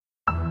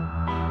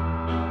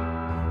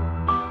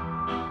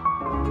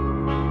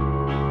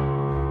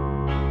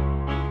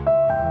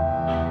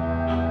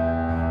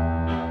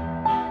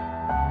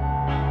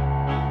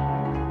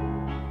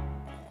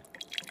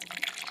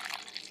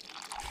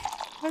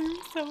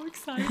so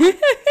excited.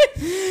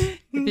 If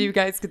you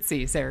guys could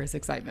see Sarah's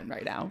excitement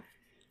right now.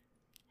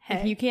 Hey.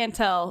 If you can't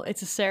tell,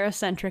 it's a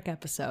Sarah-centric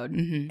episode.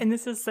 Mm-hmm. And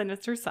this is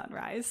Sinister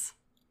Sunrise.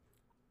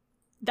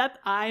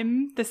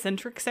 I'm the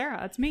centric Sarah.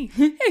 That's me.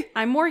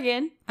 I'm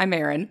Morgan. I'm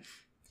Erin.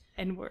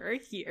 And we're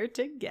here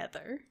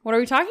together. What are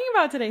we talking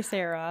about today,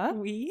 Sarah?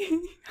 Oh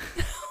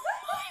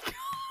my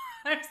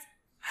God.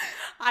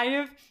 I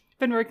have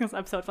been working this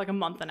episode for like a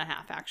month and a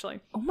half, actually.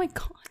 Oh my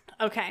God.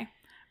 Okay.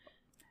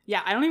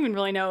 Yeah, I don't even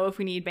really know if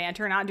we need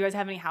banter or not. Do you guys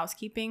have any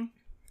housekeeping?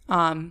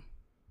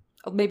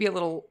 Maybe a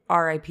little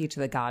RIP to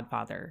the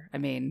Godfather. I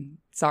mean,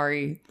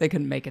 sorry they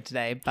couldn't make it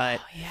today, but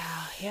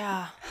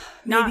yeah.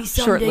 Maybe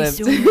someday short-lived.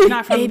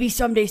 soon. Maybe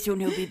someday soon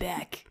he'll be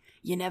back.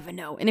 You never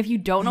know. And if you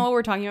don't know what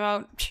we're talking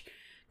about,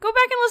 go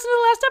back and listen to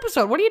the last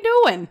episode. What are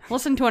you doing?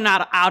 Listen to an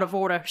out of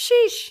order.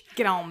 Sheesh.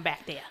 Get on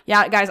back there.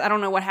 Yeah, guys, I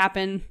don't know what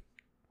happened.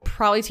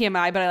 Probably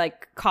TMI, but I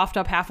coughed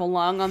up half a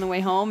lung on the way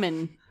home,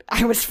 and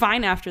I was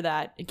fine after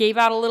that. It gave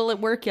out a little at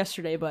work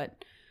yesterday,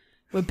 but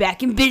we're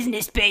back in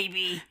business,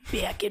 baby.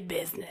 Back in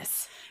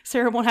business.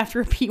 Sarah won't have to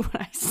repeat what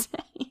I say.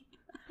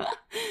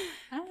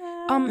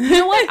 You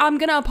know what? I'm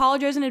going to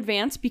apologize in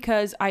advance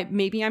because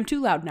maybe I'm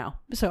too loud now.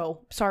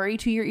 So sorry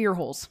to your ear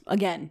holes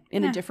again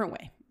in a different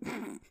way.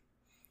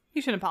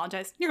 You shouldn't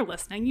apologize. You're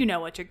listening. You know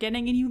what you're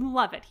getting, and you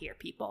love it here,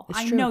 people. It's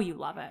I true. know you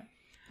love it.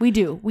 We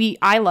do.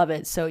 I love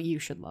it, so you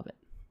should love it.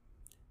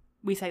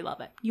 We say love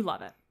it. You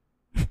love it.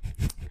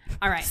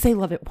 All right. Say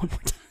love it one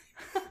more time.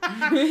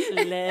 Love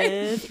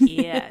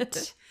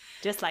it.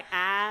 Just like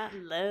I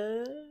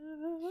love.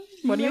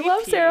 What do you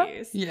love,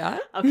 Sarah? yeah.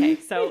 Okay,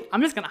 so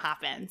I'm just going to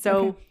hop in.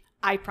 So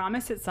I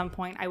promise at some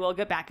point I will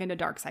get back into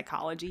dark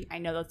psychology. I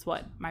know that's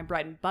what my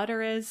bread and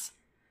butter is.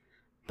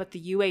 But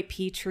the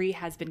UAP tree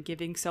has been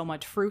giving so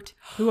much fruit.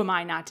 Who am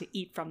I not to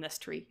eat from this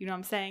tree? You know what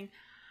I'm saying?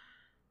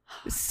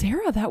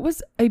 Sarah, that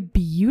was a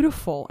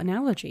beautiful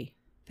analogy.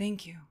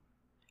 Thank you.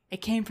 It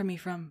came from me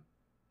from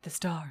the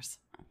stars.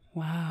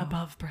 Wow.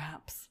 Above,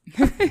 perhaps.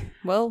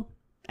 Well,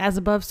 as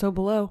above, so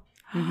below.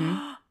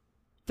 Mm-hmm.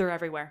 They're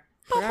everywhere.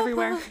 They're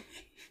everywhere.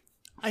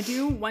 I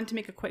do want to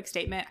make a quick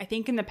statement. I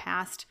think in the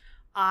past,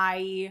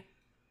 I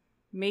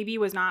maybe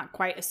was not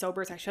quite as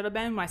sober as I should have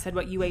been when I said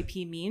what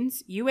UAP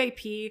means.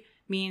 UAP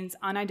means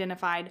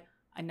unidentified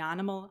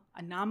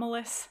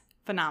anomalous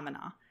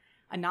phenomena.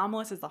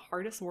 Anomalous is the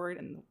hardest word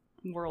in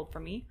the world for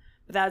me,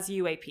 but that's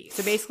UAP.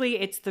 So basically,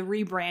 it's the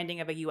rebranding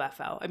of a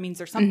UFO. It means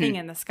there's something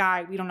in the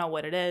sky. We don't know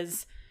what it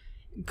is.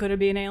 Could it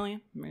be an alien?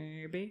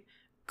 Maybe.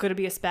 Could it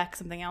be a speck?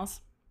 Something else?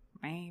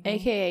 Maybe.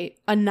 AKA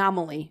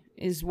anomaly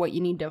is what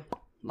you need to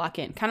lock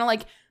in. Kind of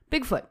like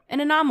Bigfoot, an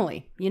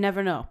anomaly. You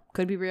never know.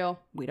 Could be real.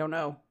 We don't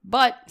know.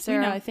 But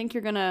Sarah, I think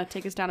you're gonna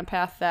take us down a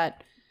path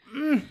that we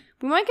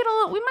might get a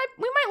little. We might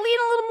lean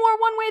a little more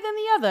one way than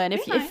the other.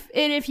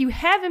 And if you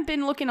haven't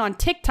been looking on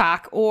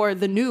TikTok or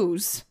the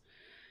news,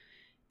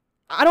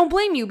 I don't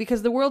blame you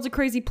because the world's a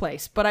crazy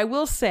place. But I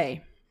will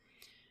say,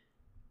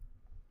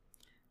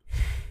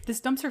 this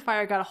dumpster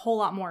fire got a whole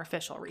lot more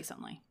official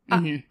recently.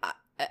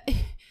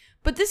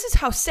 But this is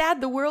how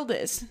sad the world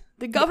is.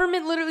 The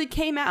government literally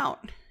came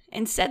out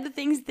and said the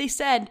things they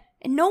said,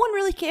 and no one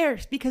really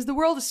cares because the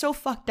world is so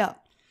fucked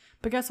up.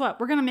 But guess what?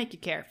 We're going to make you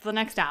care for the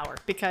next hour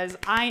because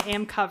I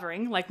am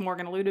covering, like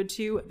Morgan alluded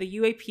to, the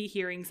UAP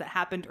hearings that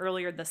happened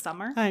earlier this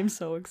summer. I'm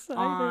so excited.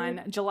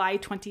 On July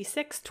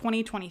 26,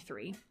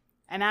 2023.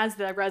 And as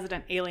the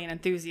resident alien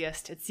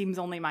enthusiast, it seems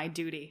only my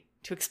duty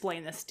to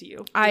explain this to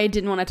you. I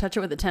didn't want to touch it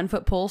with a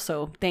 10-foot pole,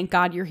 so thank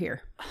God you're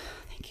here.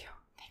 Thank you.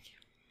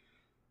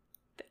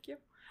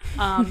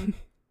 I'm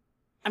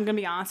going to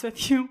be honest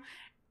with you.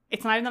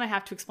 It's not even that I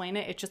have to explain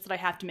it. It's just that I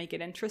have to make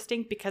it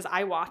interesting because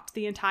I watched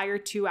the entire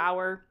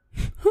 2-hour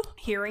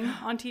hearing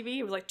on TV.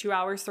 It was like 2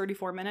 hours,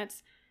 34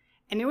 minutes.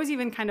 And it was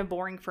even kind of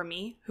boring for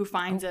me, who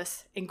finds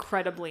this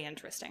incredibly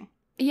interesting.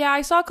 Yeah,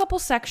 I saw a couple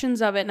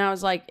sections of it and I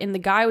was like, and the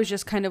guy was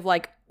just kind of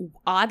like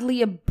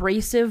oddly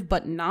abrasive,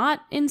 but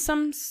not in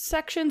some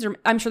sections. Or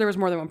I'm sure there was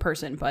more than one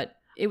person, but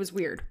it was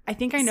weird. I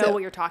think I know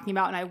what you're talking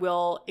about, and I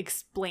will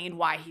explain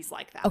why he's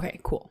like that. Okay,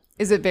 cool.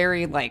 Is it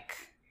very like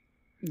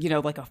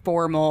a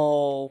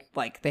formal,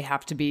 like they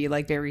have to be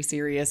like very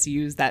serious,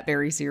 use that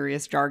very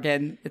serious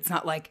jargon? It's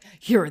not like,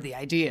 here are the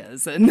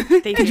ideas. And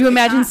could you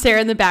imagine Sarah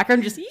in the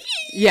background just,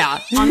 yeah.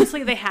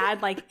 Honestly, they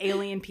had like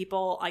alien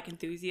people, like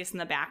enthusiasts in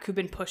the back who've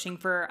been pushing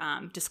for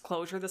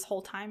disclosure this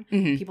whole time.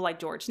 People like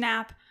George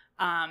Knapp,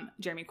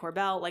 Jeremy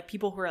Corbell, like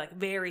people who are like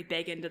very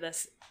big into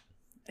this.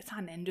 It's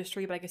not an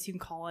industry, but I guess you can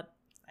call it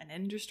an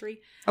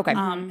industry. Okay.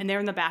 And they're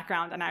in the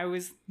background, and I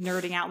was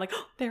nerding out like,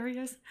 oh, there he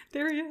is.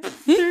 There's him.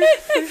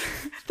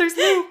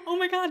 Oh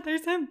my God,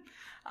 there's him.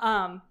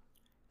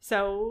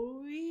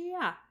 So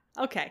yeah.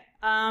 Okay.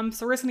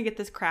 So we're just gonna get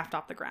this craft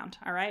off the ground.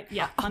 All right.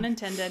 Yeah. Pun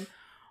intended.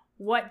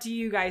 What do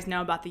you guys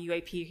know about the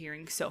UAP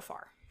hearing so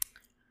far?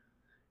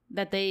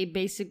 that they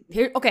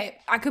okay,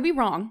 I could be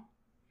wrong,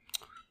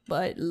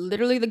 but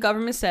literally the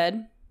government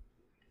said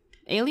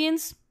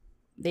aliens,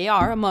 they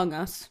are among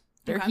us.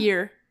 They're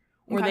here,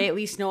 or they at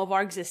least know of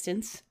our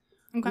existence.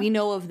 We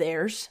know of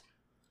theirs.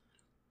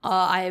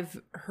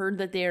 I've heard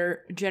that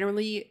they're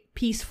generally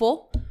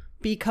peaceful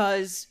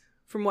because,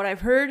 from what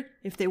I've heard,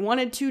 if they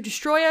wanted to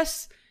destroy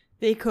us,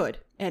 they could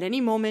at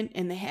any moment,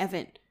 and they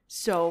haven't.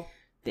 So,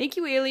 thank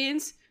you,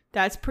 aliens.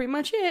 That's pretty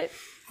much it.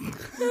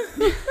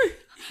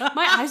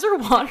 My eyes are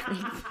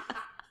watering.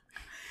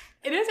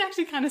 It is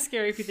actually kind of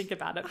scary if you think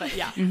about it, but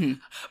yeah.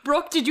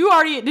 Brooke, did you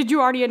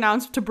already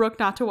announce to Brooke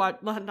not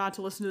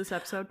to listen to this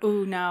episode?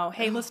 Ooh, no.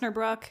 Hey, listener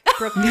Brooke.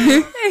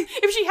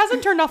 If she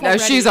hasn't turned off No,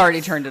 already. she's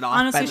already turned it off.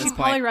 Honestly, by she this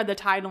probably point. read the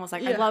title and was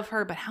like, I love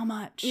her, but how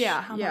much?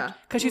 Yeah, How yeah. much?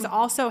 Because she's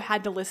also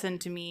had to listen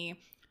to me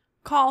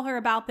call her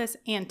about this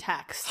and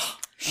text.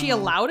 She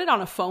allowed it on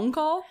a phone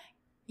call?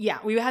 Yeah,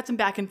 we had some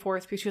back and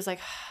forth because she was like,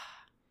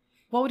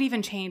 what would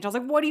even change? I was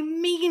like, what do you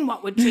mean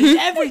what would change?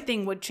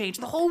 Everything would change.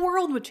 The whole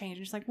world would change.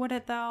 And she's like, would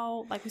it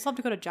though? Like, we still have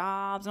to go to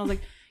jobs. And I was like,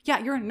 yeah,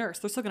 you're a nurse.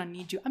 They're still going to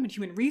need you. I'm in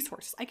human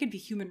resources. I could be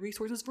human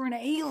resources for an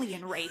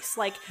alien race.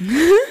 Like,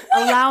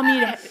 allow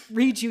me to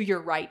read you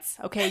your rights.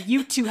 Okay,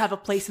 you two have a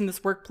place in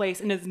this workplace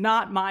and it's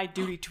not my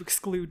duty to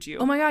exclude you.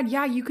 Oh my God,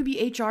 yeah, you could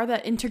be HR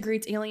that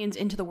integrates aliens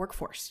into the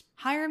workforce.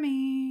 Hire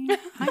me.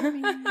 Hire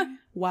me.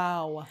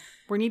 Wow.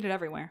 We're needed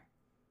everywhere.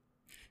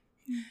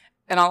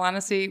 In all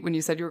honesty, when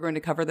you said you were going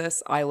to cover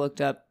this, I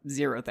looked up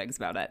 0 things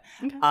about it.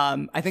 Okay.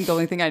 I think the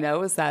only thing I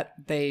know is that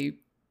they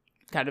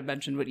kind of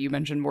mentioned what you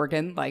mentioned,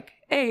 Morgan. Like,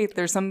 hey,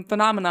 there's some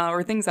phenomena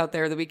or things out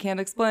there that we can't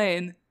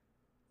explain.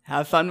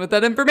 Have fun with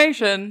that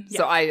information. Yeah.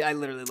 So I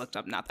literally looked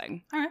up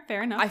nothing. All right,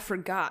 fair enough. I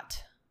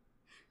forgot.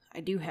 I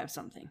do have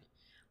something.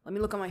 Let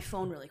me look on my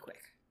phone really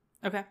quick.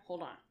 Okay.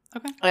 Hold on.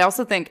 Okay. I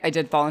also think I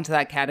did fall into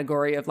that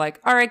category of like,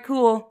 all right,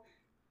 cool.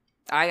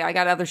 I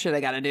got other shit I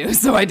got to do,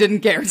 so I didn't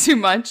care too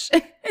much.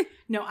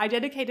 No, I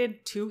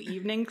dedicated 2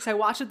 evenings because I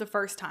watched it the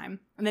first time.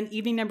 And then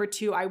evening number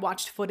 2, I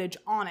watched footage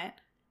on it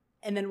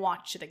and then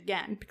watched it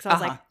again because I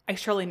was like, I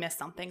surely missed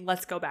something.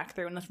 Let's go back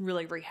through and let's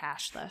really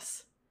rehash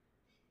this.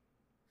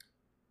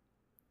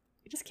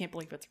 I just can't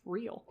believe it's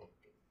real.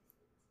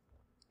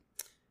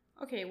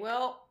 Okay,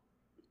 well,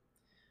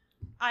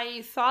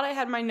 I thought I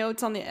had my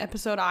notes on the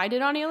episode I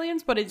did on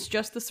aliens, but it's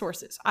just the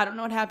sources. I don't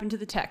know what happened to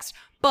the text.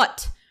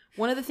 But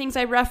one of the things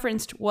I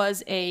referenced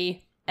was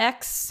a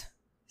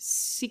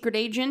ex-secret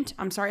agent.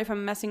 I'm sorry if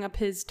I'm messing up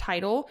his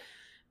title,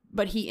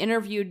 but he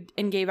interviewed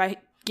and gave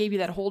you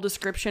that whole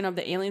description of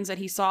the aliens that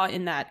he saw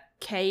in that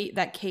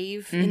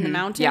cave in the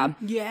mountain. Yeah.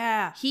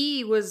 Yeah.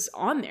 He was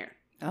on there.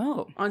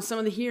 Oh. On some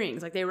of the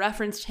hearings. Like, they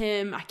referenced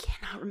him. I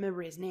cannot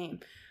remember his name.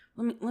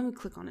 Let me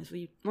click on this.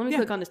 Let me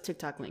click on this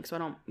TikTok link so I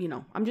don't,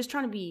 I'm just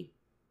trying to be,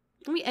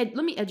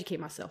 let me educate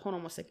myself. Hold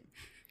on 1 second.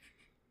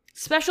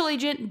 Special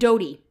Agent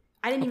Doty.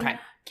 I didn't even,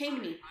 came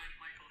to me.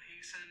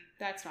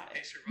 That's not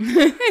it.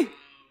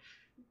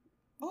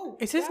 Oh.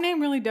 Is his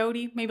name really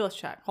Doty? Maybe let's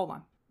check. Hold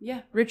on.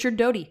 Yeah, Richard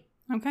Doty.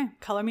 Okay.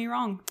 Color me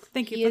wrong.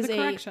 Thank you He for is the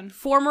correction. a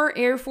former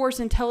Air Force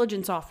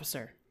intelligence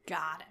officer.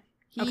 Got it.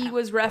 He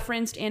was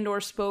referenced and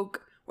or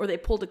spoke, or they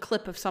pulled a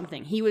clip of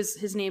something.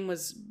 His name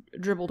was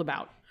dribbled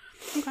about.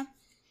 Okay.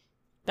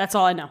 That's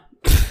all I know.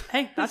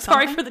 Hey, that's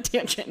Sorry something. for the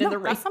tangent and the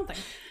race. That's something.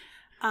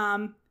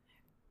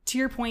 To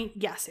your point,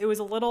 yes, it was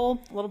a little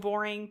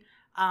boring.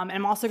 And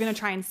I'm also going to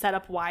try and set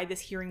up why this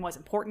hearing was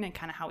important and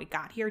kind of how we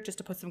got here, just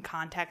to put some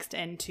context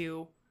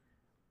into,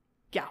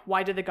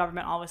 why did the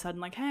government all of a sudden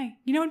like, hey,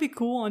 you know what'd be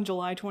cool on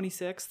July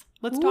 26th?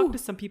 Let's talk to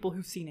some people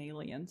who've seen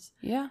aliens.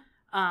 Yeah.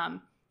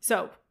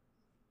 So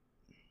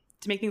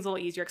to make things a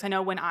little easier, because I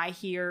know when I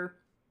hear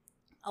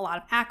a lot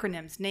of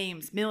acronyms,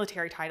 names,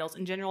 military titles,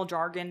 and general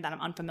jargon that I'm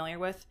unfamiliar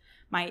with,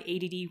 my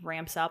ADD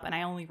ramps up and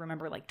I only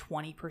remember like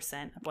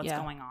 20% of what's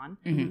going on.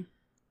 Mm-hmm.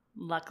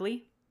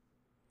 Luckily,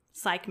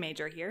 psych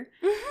major here.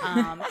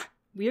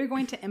 We are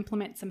going to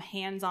implement some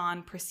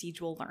hands-on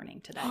procedural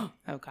learning today.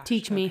 Oh, gosh.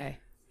 Teach me. Okay.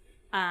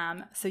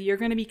 So you're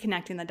going to be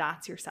connecting the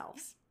dots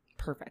yourselves.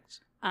 Perfect.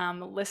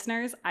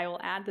 Listeners, I will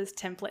add this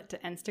template to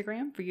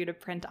Instagram for you to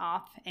print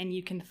off and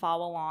you can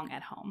follow along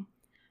at home.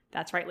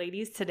 That's right,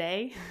 ladies.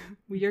 Today,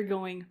 we are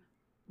going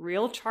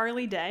real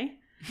Charlie Day.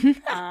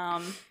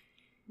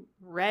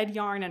 Red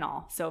yarn and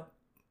all. So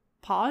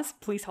pause,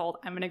 please hold.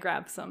 I'm going to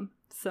grab some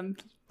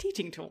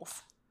teaching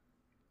tools.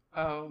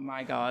 Oh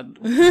my God.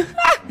 Okay, so first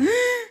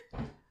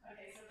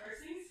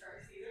things first, these are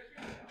for you.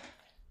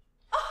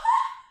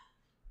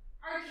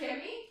 Are you kidding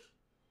me?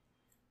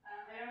 I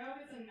don't know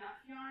if it's enough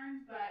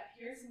yarn, but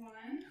here's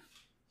one.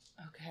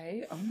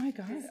 Okay. Oh my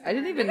God. I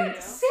didn't even. Sarah!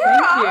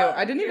 Thank you.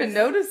 I didn't even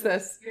notice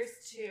this. Here's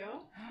 2.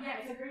 Yeah,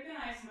 it's a great thing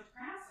I have so much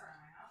grass around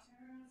my house.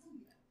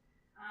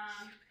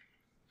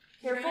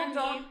 Careful,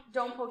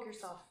 don't poke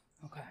yourself.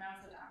 Okay. Now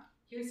it's down.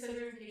 Here's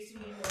scissors in case you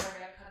need more. I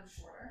gotta cut them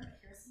shorter.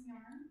 Here's some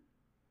yarn.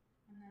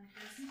 And then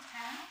here's some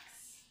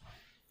tacks.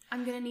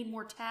 I'm gonna need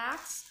more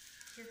tacks.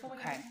 Careful with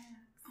Okay. your tacks.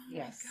 Oh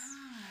Yes.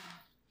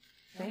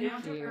 my Thank Now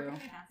to you.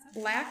 perfect tacks.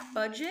 Black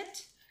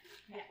budget.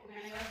 Yeah, we're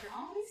gonna go through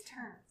all these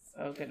turns.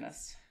 Oh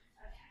goodness.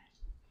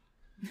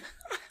 Okay.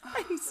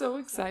 I'm so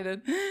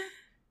excited.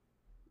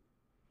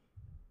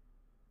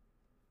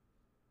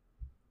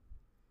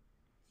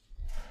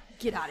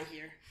 Get out of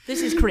here.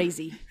 This is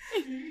crazy.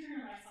 You can turn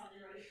the lights on.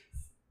 You ready?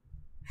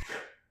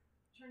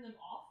 Turn them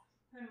off.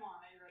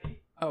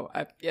 Oh,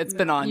 it's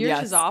been on. Yours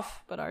Yes. is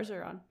off, but ours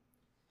are on.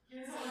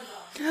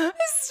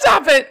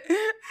 Stop it.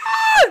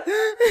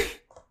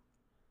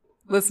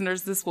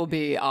 Listeners, this will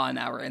be on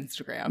our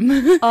Instagram.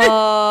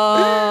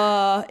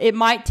 It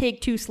might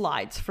take 2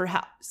 slides for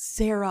how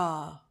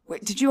Sarah.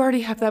 Wait, did you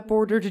already have that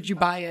board or did you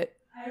buy it?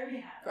 I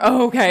already have it.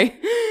 Oh, okay.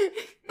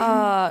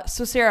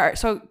 So Sarah,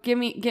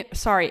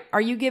 sorry,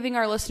 are you giving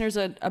our listeners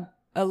a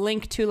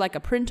link to like a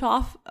print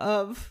off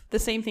of the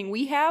same thing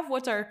we have?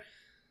 What's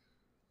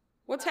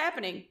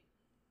happening?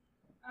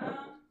 I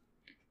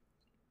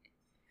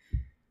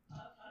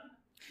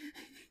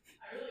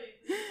really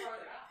this is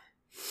farther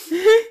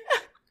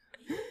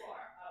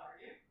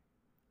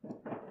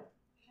out.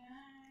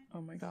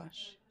 Oh my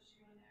gosh.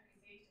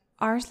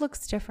 Ours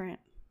looks different.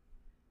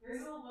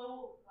 There's a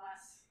little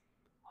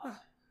less.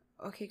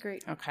 Okay,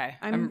 great. Okay.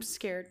 I'm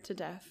scared to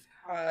death.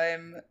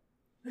 I'm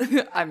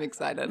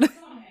excited.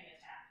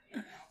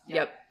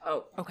 Yep.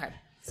 Oh, okay. I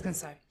was gonna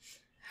say.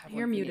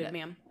 You're muted,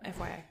 ma'am.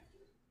 FYI.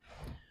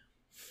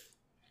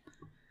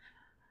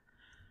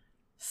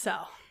 So,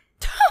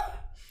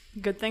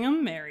 good thing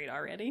I'm married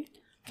already.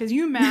 Because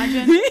you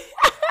imagine,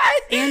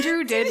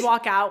 Andrew did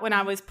walk out when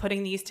I was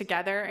putting these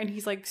together, and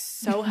he's like,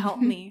 so help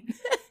me.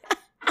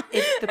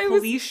 If the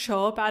police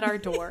show up at our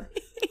door,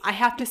 I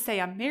have to say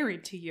I'm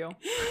married to you.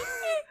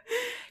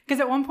 Because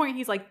at one point,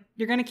 he's like,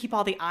 you're going to keep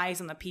all the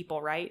eyes on the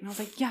people, right? And I was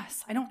like,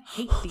 yes, I don't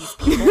hate these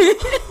people.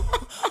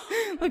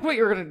 Like what,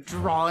 you were going to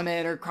draw them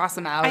in or cross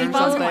them out I or was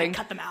going to something? like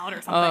cut them out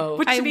or something. Oh.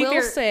 Which, I to be will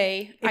fair,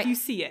 say, if you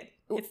see it,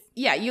 it's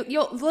yeah,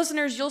 you'll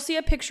listeners, you'll see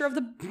a picture of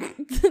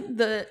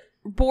the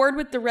board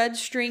with the red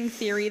string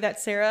theory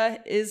that Sarah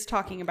is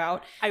talking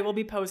about. I will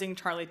be posing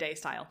Charlie Day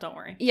style. Don't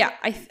worry. Yeah,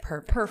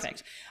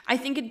 perfect. I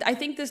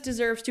think this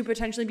deserves to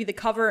potentially be the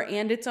cover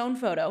and its own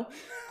photo.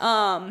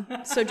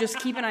 So just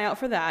keep an eye out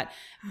for that.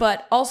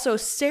 But also,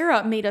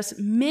 Sarah made us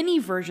mini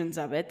versions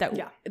of it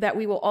that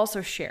we will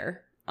also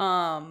share.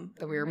 That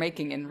we were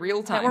making in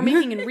real time. That we're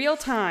making in real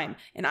time,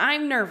 and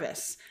I'm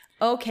nervous.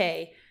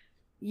 Okay,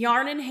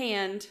 yarn in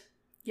hand.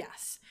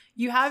 Yes.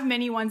 You have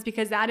mini ones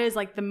because that is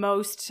like the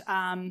most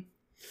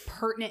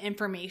pertinent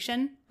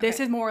information. This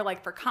is more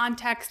like for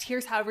context.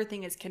 Here's how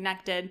everything is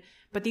connected.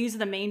 But these are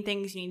the main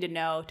things you need to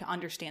know to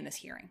understand this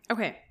hearing.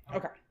 Okay.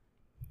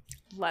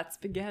 Let's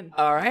begin.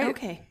 All right.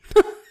 Okay.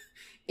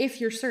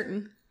 If you're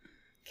certain.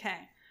 Okay.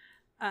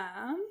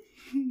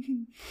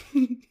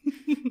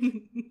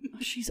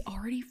 She's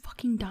already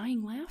fucking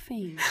dying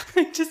laughing.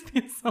 I just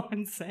feel so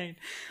insane.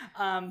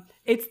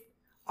 It's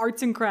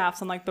arts and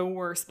crafts on like the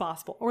worst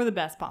possible or the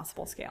best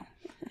possible scale.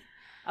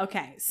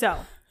 Okay, so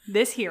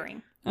this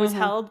hearing was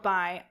held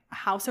by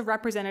House of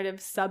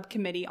Representatives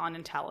Subcommittee on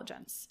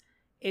Intelligence.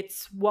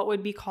 It's what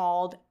would be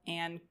called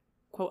an,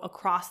 quote,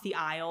 across the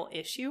aisle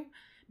issue,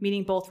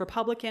 meaning both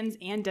Republicans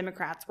and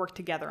Democrats worked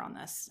together on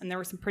this. And there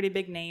were some pretty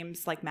big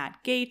names like Matt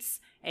Gaetz,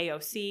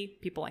 AOC,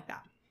 people like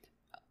that.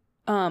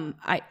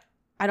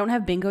 I don't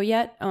have bingo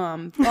yet,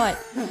 but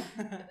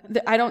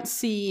I don't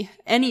see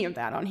any of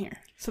that on here.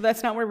 So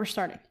that's not where we're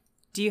starting.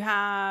 Do you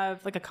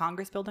have like a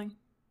Congress building?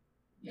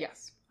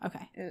 Yes.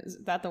 Okay. Is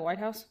that the White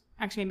House?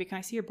 Actually, maybe can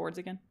I see your boards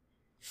again?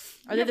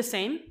 Are they the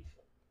same?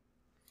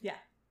 Yeah.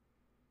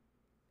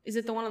 Is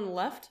it the one on the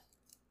left?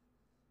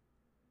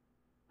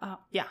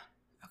 Yeah.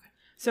 Okay.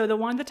 So the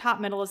one at the top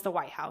middle is the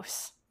White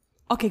House.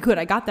 Okay, good.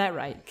 I got that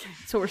right.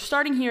 So we're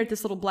starting here at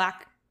this little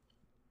black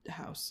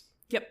house.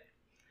 Yep.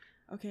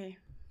 Okay.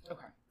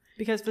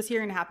 Because this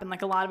hearing happened,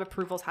 like a lot of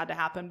approvals had to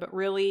happen, but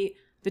really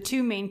the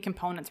two main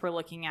components we're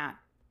looking at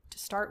to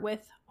start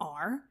with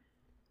are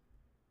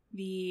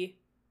the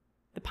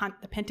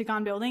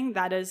Pentagon building.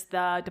 That is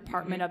the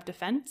Department of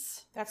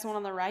Defense. That's the one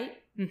on the right?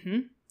 Mm-hmm.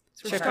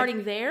 So we're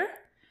starting there,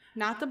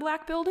 not the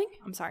black building?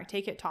 I'm sorry,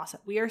 take it, toss it.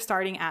 We are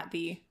starting at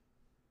the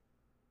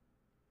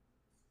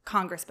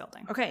Congress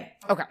building. Okay.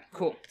 Okay,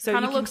 cool. So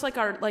kind of looks like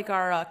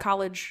our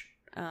college.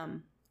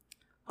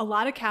 A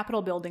lot of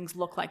Capitol buildings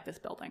look like this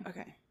building.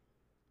 Okay.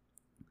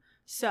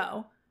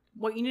 So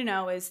what you need to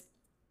know is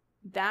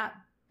that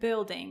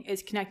building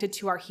is connected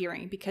to our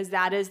hearing because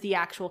that is the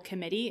actual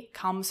committee. It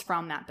comes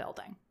from that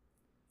building.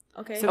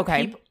 Okay. So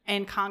people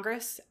in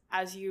Congress,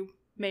 as you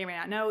may or may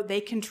not know,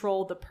 they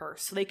control the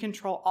purse. So they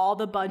control all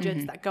the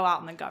budgets that go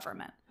out in the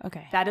government.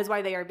 Okay. That is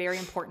why they are very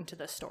important to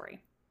this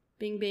story.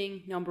 Bing,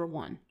 bing, number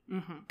one.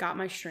 Mm-hmm. Got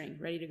my string,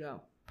 ready to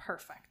go.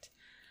 Perfect.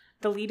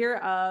 The leader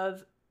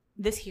of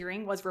this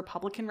hearing was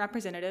Republican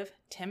Representative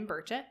Tim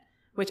Burchett,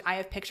 which I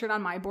have pictured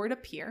on my board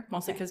up here,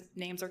 mostly because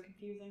names are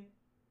confusing.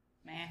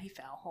 Man, he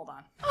fell. Hold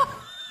on.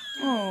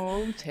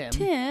 Oh, Tim.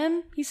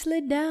 Tim, he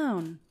slid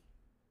down.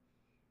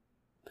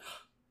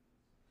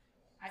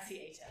 I see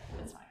a tip.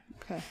 It's fine.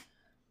 Okay.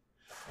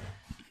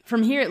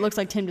 From here, it looks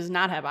like Tim does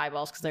not have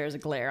eyeballs because there is a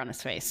glare on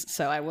his face.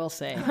 So I will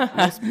say,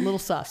 a little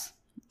sus.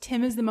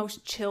 Tim is the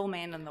most chill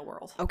man in the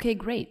world. Okay,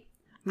 great.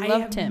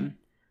 Love Tim.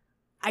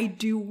 I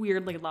do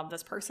weirdly love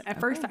this person. At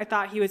first, I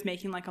thought he was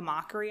making like a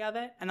mockery of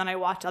it. And then I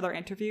watched other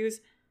interviews.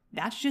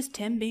 That's just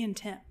Tim being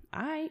Tim.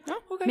 Okay.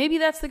 Maybe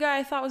that's the guy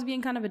I thought was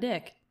being kind of a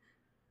dick.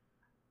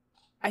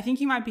 I think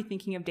you might be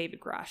thinking of David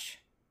Grush.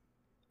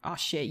 Oh,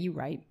 shit, you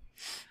right.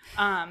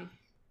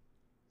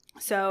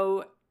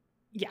 So,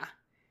 yeah.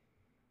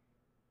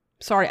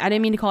 Sorry, I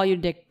didn't mean to call you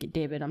Dick,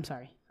 David. I'm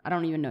sorry. I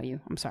don't even know you.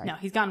 I'm sorry. No,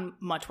 he's gotten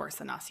much worse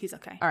than us. He's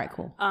okay. All right,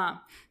 cool.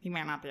 He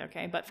might not be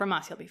okay, but from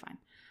us, he'll be fine.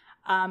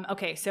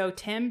 Okay, so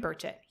Tim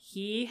Burchett,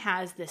 he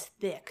has this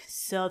thick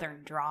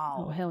southern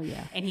drawl. Oh, hell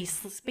yeah. And he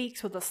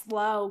speaks with a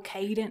slow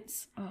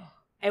cadence. Oh.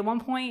 At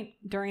one point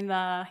during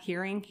the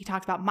hearing, he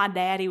talks about, my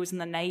daddy was in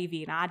the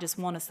Navy, and I just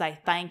want to say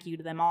thank you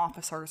to them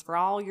officers for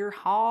all your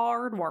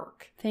hard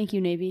work. Thank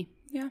you, Navy.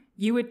 Yeah.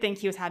 You would think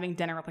he was having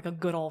dinner with like a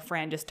good old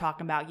friend just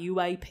talking about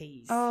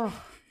UAPs. Oh,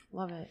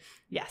 love it.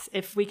 Yes.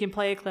 If we can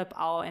play a clip,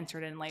 I'll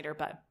insert it in later,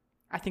 but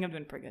I think I'm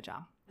doing a pretty good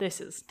job.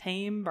 This is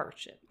Tim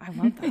Burchett. I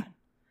love that.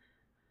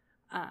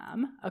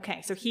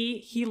 Okay, so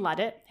he led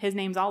it. His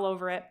name's all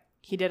over it.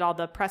 He did all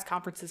the press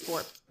conferences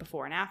for it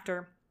before and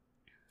after.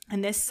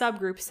 And this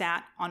subgroup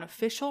sat on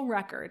official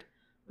record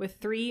with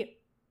 3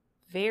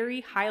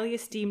 very highly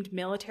esteemed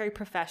military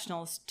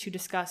professionals to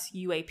discuss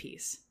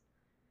UAPs.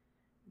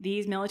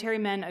 These military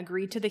men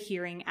agreed to the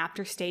hearing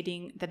after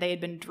stating that they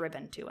had been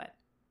driven to it.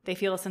 They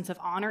feel a sense of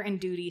honor and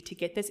duty to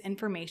get this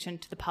information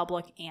to the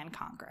public and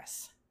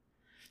Congress.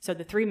 So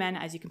the 3 men,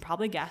 as you can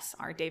probably guess,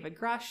 are David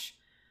Grush,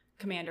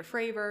 Commander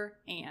Fravor,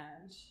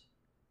 and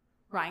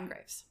Ryan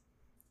Graves.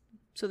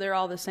 So they're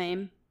all the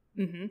same?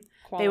 Mm-hmm.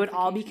 They would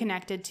all be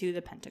connected to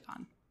the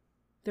Pentagon.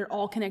 They're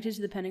all connected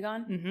to the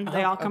Pentagon? Mm-hmm.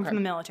 They all come from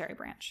the military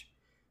branch.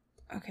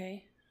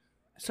 Okay.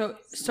 So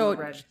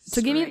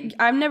give me.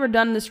 I've never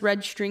done this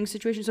red string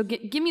situation. So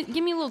give me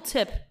a little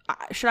tip.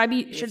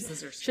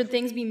 Should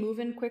things be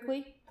moving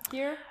quickly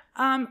here?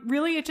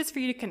 Really, it's just for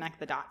you to connect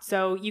the dots.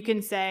 So you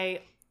can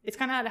say it's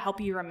kind of to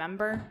help you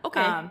remember.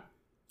 Okay.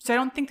 So I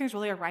don't think there's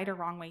really a right or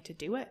wrong way to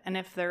do it, and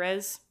if there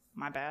is,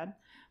 my bad.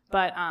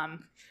 But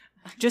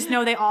just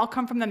know they all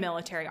come from the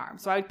military arm.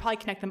 So I would probably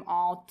connect them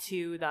all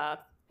to the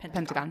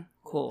Pentagon.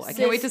 Cool. I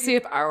can't wait to see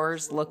if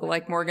ours look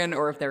like Morgan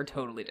or if they're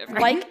totally different.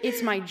 Like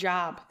it's my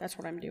job. That's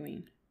what I'm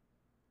doing.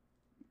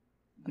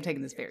 I'm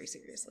taking this very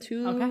seriously.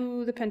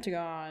 To the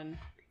Pentagon.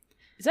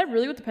 Is that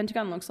really what the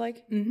Pentagon looks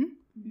like? Mm-hmm.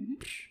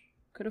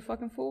 Could have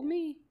fucking fooled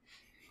me.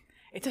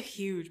 It's a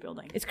huge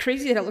building. It's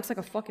crazy that it looks like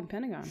a fucking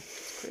Pentagon.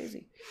 It's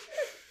crazy.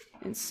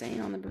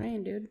 Insane on the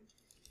brain, dude.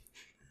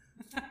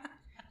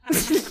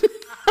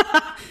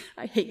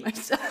 I hate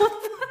myself.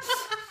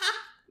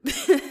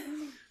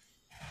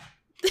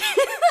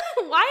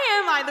 Why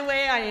am I the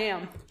way I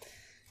am?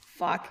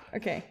 Fuck.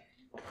 Okay.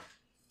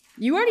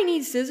 You already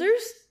need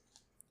scissors?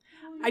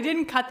 I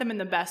didn't cut them in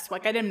the best.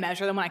 Like, I didn't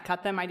measure them when I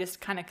cut them. I just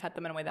kind of cut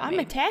them in a way that I'm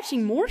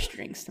attaching more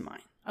strings to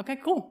mine. Okay,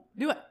 cool.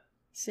 Do it.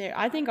 Sarah,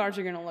 I think ours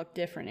are going to look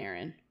different,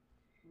 Aaron.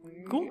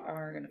 Cool. We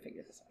are going to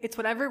figure this out. It's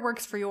whatever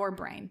works for your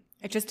brain.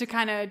 It's just to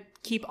kind of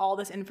keep all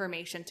this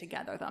information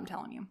together that I'm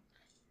telling you.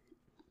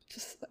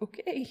 Just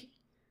okay.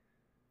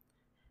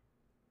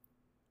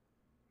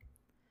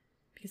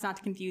 Because not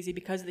to confuse you,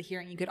 because of the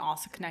hearing, you could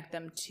also connect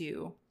them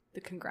to the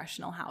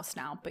Congressional House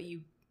now, but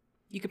you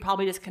could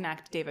probably just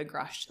connect David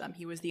Grush to them.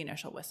 He was the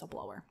initial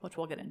whistleblower, which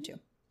we'll get into.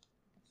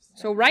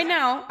 So right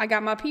now, I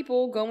got my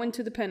people going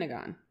to the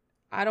Pentagon.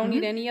 I don't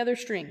need any other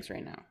strings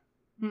right now.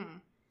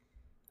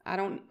 I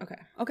don't.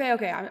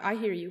 Okay. I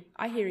hear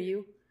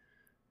you.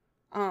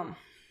 I'm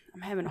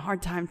having a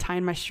hard time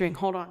tying my string.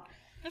 Hold on.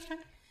 That's fine.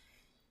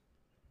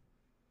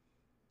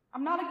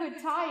 I'm not a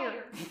good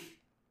tire.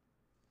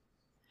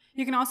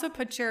 You can also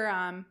put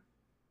your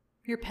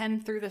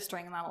pen through the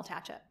string and that'll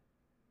attach it.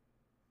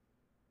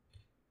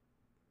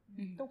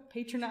 Don't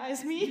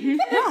patronize me.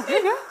 No, there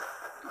you go.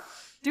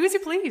 Do as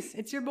you please.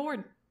 It's your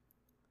board.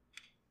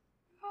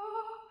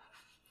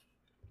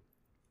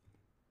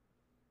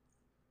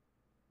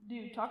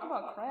 Dude, talk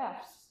about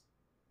crafts.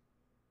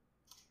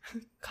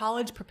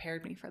 College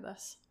prepared me for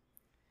this.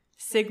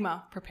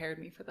 Sigma prepared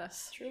me for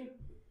this. True.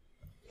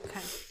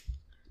 Okay.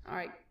 All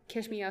right.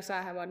 Catch me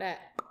outside. How about that?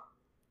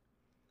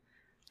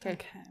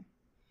 Okay.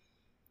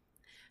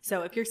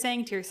 So if you're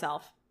saying to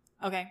yourself,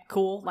 okay,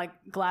 cool, like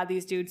glad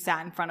these dudes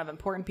sat in front of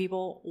important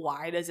people,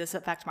 why does this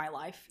affect my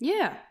life?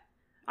 Yeah.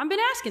 I've been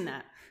asking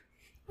that.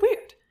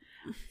 Weird.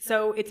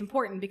 So it's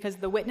important because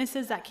the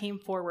witnesses that came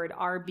forward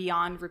are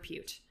beyond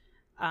repute.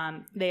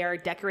 They are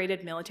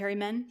decorated military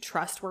men,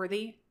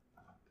 trustworthy.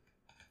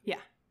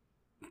 Yeah.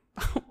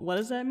 What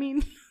does that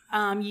mean?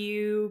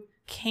 You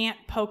can't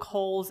poke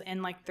holes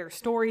in like their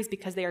stories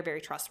because they are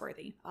very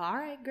trustworthy. All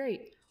right,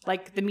 great.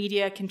 Like the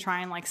media can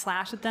try and like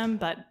slash at them,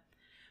 but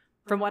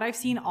from what I've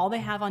seen, all they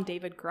have on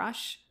David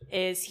Grush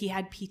is he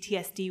had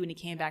PTSD when he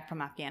came back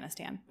from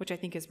Afghanistan, which I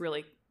think is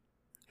really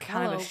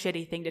kind of a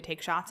shitty thing to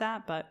take shots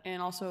at. But and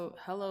also,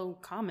 hello,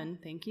 common.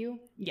 Thank you.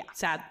 Yeah,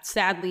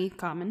 sadly,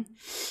 common.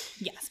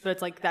 Yes, but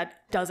it's like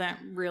that doesn't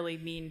really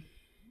mean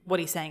what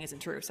he's saying isn't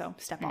true. So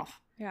step off.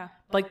 Yeah,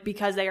 like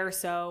because they are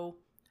so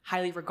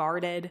highly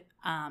regarded,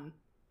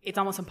 it's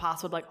almost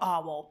impossible to like,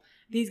 oh well,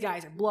 these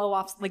guys are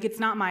blow-offs. Like, it's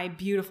not my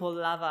beautiful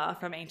lava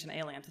from Ancient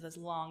Aliens with this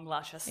long,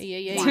 luscious...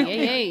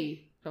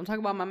 Hey. Don't talk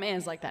about my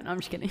mans like that. No, I'm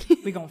just kidding.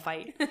 We gonna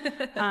fight.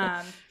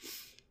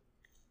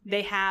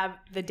 They have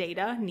the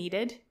data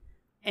needed.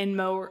 And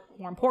more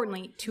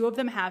importantly, 2 of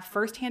them have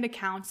firsthand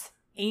accounts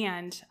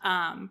and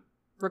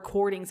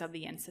recordings of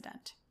the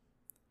incident.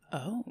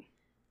 Oh.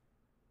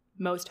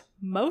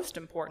 Most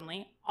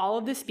importantly, all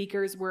of the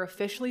speakers were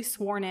officially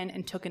sworn in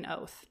and took an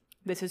oath.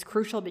 This is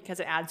crucial because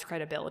it adds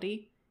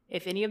credibility.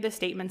 If any of the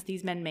statements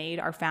these men made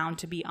are found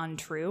to be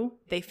untrue,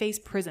 they face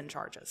prison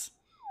charges.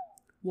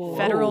 Whoa.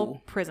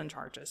 Federal prison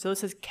charges. So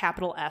this is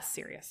capital S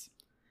serious.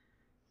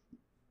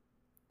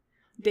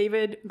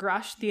 David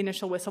Grush, the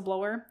initial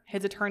whistleblower,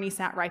 his attorney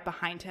sat right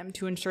behind him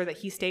to ensure that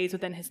he stays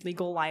within his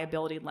legal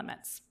liability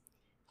limits.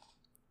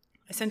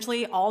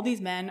 Essentially, all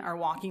these men are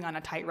walking on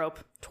a tightrope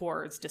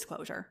towards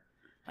disclosure.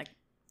 Like,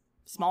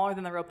 smaller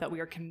than the rope that we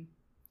are connecting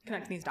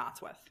these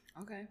dots with.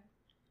 Okay.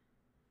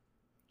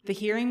 The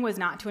hearing was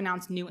not to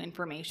announce new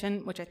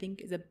information, which I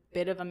think is a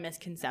bit of a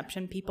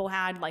misconception people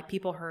had. Like,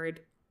 people heard,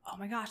 oh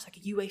my gosh, like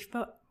a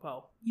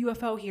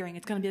UFO hearing.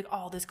 It's going to be like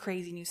all this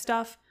crazy new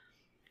stuff.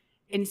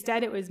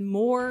 Instead, it was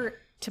more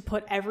to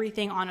put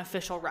everything on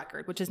official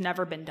record, which has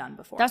never been done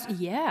before.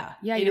 Yeah,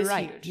 It you're is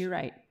right. huge. You're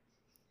right.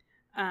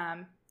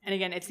 And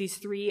again, it's these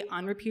 3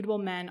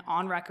 unreputable men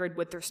on record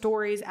with their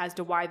stories as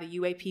to why the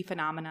UAP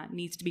phenomena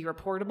needs to be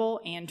reportable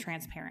and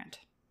transparent.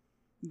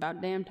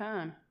 About damn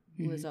time,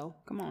 Lizzo.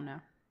 Come on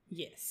now.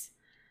 Yes.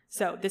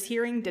 So this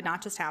hearing did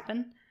not just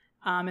happen.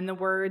 In the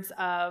words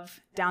of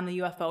Down the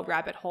UFO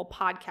Rabbit Hole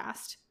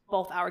podcast,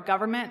 both our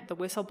government, the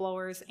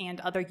whistleblowers, and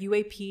other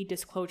UAP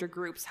disclosure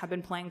groups have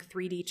been playing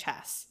 3D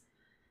chess.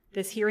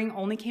 This hearing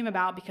only came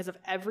about because of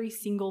every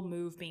single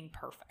move being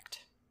perfect.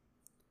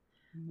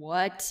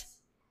 What?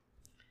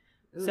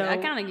 Ooh, So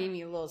that kind of gave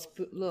me a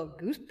little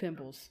goose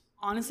pimples.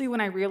 honestly,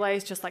 when I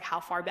realized just like how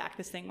far back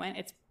this thing went,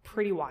 it's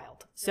pretty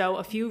wild. So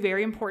a few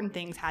very important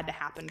things had to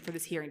happen for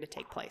this hearing to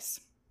take place.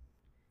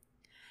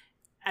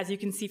 As you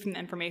can see from the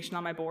information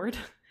on my board,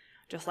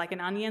 just like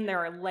an onion, there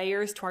are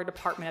layers to our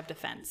Department of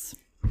Defense.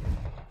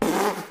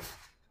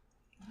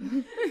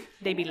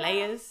 They be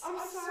layers. I'm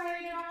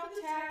sorry, I dropped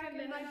the tag and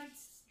then I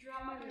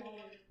dropped my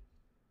water.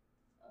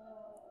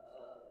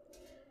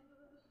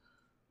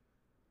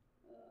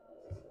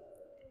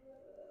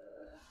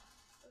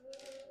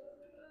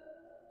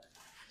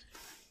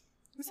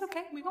 It's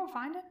okay. We gonna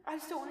find it. I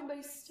just don't want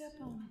anybody to step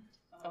on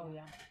it. Oh,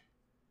 yeah.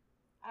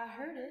 I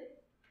heard it.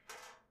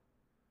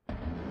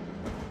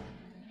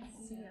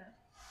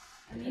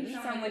 It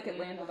didn't sound like it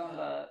landed on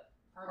the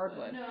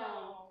hardwood.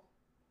 No.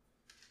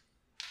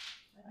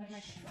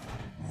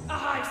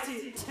 Ah, I see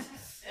it.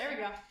 There we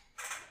go.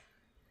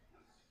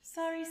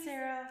 Sorry,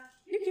 Sarah.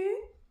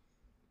 You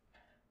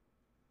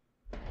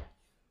good?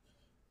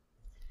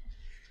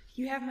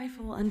 You have my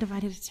full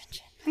undivided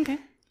attention. Okay.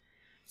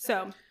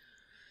 So,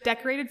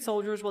 decorated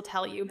soldiers will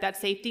tell you that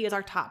safety is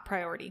our top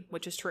priority,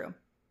 which is true.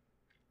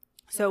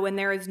 So when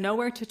there is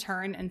nowhere to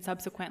turn and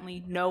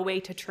subsequently no way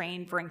to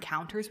train for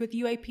encounters with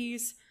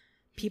UAPs,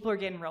 people are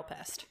getting real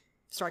pissed.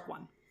 Strike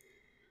 1.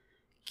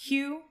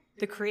 Q,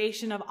 the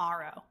creation of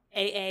AARO,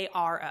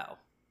 AARO.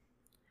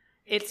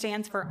 It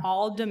stands for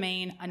All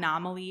Domain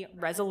Anomaly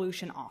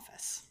Resolution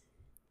Office.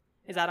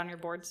 Is that on your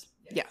boards?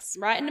 Yes.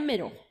 Right in the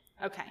middle.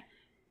 Okay.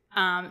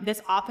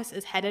 This office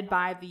is headed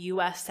by the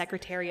U.S.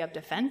 Secretary of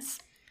Defense.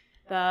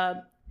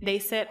 They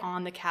sit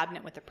on the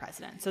cabinet with the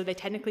president. So they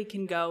technically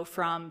can go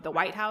from the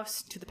White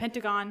House to the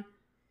Pentagon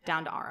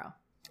down to AARO.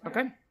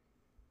 Okay.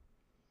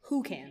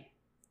 Who can?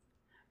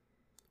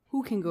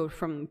 Who can go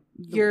from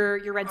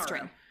Your red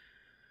string.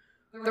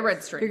 The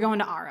red string. You're going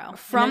to AARO.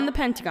 from the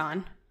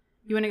Pentagon?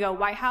 You want to go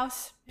White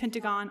House,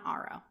 Pentagon,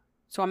 AARO.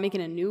 So I'm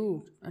making a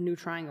new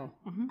triangle.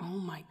 Mm-hmm. Oh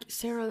my,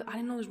 Sarah! I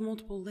didn't know there's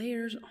multiple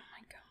layers. Oh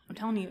my god! I'm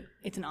telling you,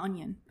 it's an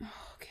onion.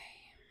 Okay.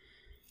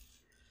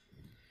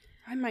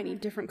 I might need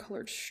different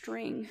colored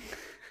string.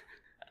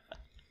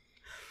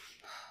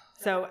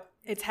 So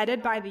it's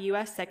headed by the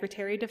U.S.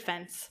 Secretary of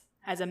Defense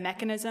as a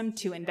mechanism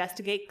to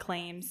investigate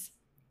claims,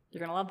 you're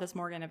going to love this,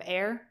 Morgan, of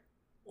air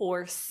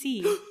or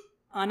sea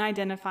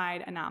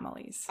unidentified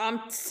anomalies.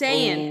 I'm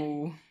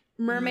saying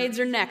mermaids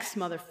are next,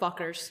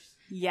 motherfuckers.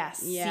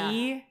 Yes. Yeah.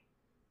 Sea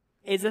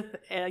is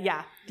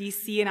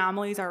these sea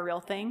anomalies are a real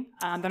thing.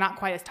 They're not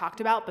quite as talked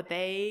about, but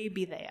they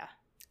be there.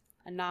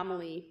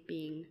 Anomaly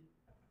being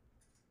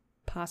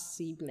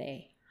possible.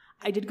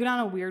 I did go down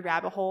a weird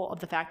rabbit hole of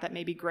the fact that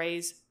maybe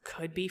grays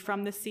could be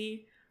from the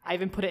sea. I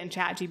even put it in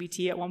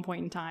ChatGPT at one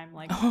point in time.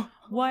 Like,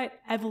 what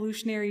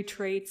evolutionary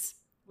traits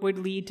would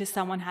lead to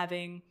someone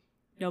having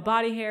no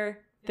body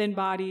hair, thin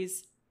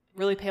bodies,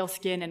 really pale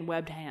skin, and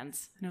webbed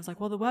hands? And I was like,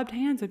 well, the webbed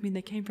hands would mean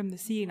they came from the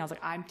sea. And I was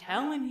like, I'm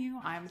telling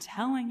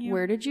you.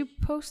 Where did you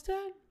post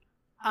that?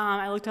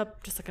 I looked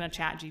up just looking at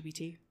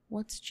ChatGPT.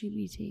 What's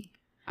GBT?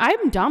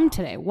 I'm dumb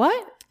today.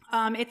 What?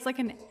 It's like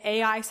an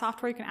AI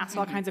software. You can ask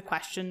all kinds of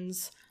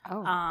questions.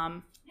 Oh.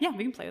 Yeah,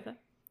 we can play with it.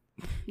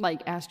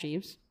 Like Ask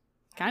Jeeves?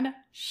 Kind of.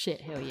 Shit,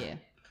 hell yeah.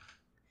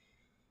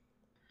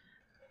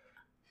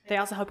 They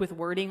also help with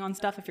wording on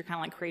stuff if you're kind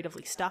of like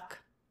creatively stuck.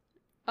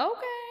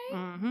 Okay.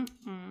 Mm-hmm.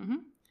 Mm-hmm.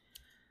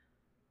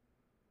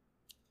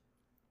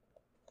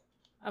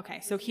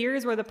 Okay, so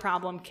here's where the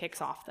problem kicks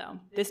off, though.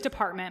 This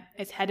department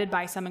is headed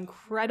by some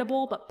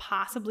incredible but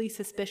possibly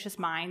suspicious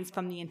minds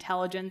from the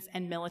intelligence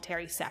and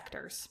military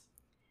sectors.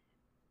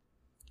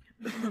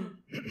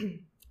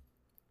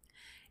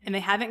 And they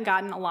haven't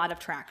gotten a lot of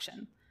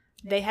traction.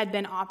 They had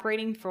been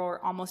operating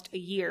for almost a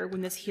year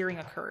when this hearing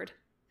occurred.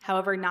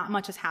 However, not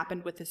much has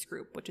happened with this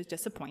group, which is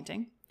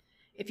disappointing.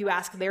 If you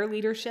ask their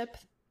leadership,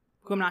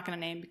 who I'm not going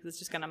to name because it's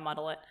just going to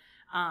muddle it,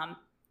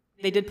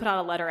 they did put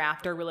out a letter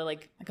after, really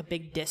like a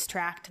big diss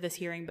track to this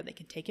hearing, but they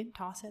can take it,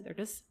 toss it. They're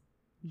just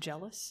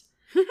jealous.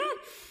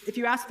 If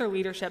you ask their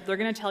leadership, they're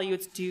going to tell you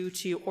it's due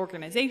to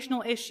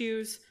organizational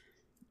issues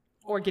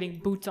or getting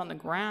boots on the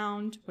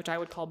ground, which I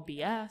would call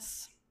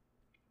BS.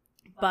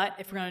 But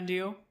if we're going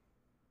to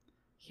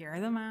hear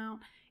them out,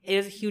 it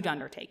is a huge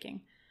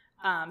undertaking.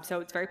 So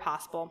it's very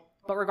possible.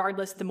 But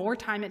regardless, the more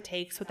time it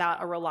takes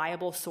without a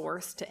reliable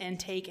source to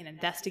intake and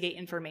investigate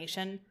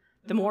information,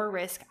 the more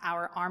risk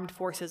our armed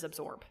forces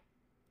absorb.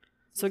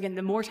 So again,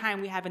 the more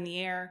time we have in the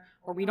air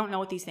where we don't know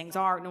what these things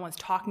are, no one's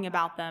talking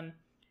about them,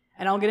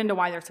 and I'll get into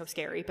why they're so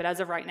scary, but as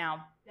of right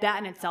now, that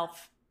in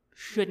itself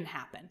shouldn't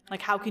happen.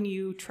 Like, how can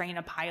you train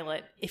a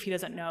pilot if he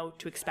doesn't know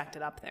to expect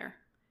it up there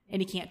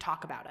and he can't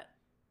talk about it?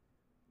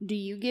 Do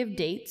you give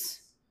dates?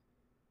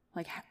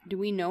 Like, do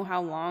we know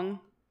how long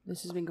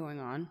this has been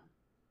going on?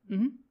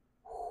 Mm-hmm.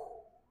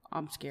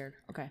 I'm scared.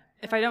 Okay.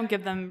 If I don't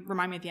give them,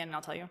 remind me at the end and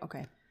I'll tell you.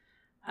 Okay.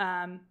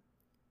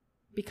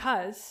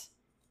 Because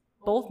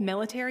both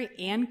military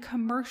and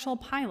commercial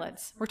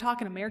pilots, we're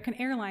talking American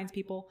Airlines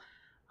people,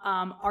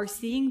 are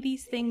seeing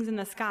these things in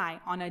the sky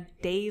on a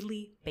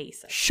daily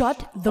basis.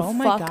 Shut the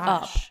fuck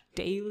up.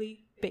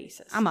 Daily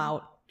basis. I'm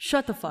out.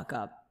 Shut the fuck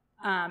up.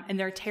 And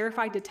they're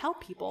terrified to tell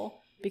people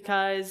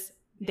because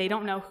they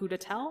don't know who to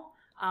tell,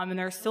 and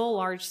there's still a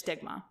large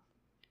stigma.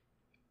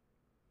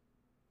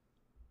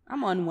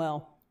 I'm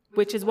unwell.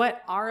 Which is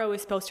what RO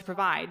is supposed to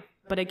provide.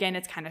 But again,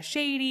 it's kind of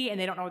shady, and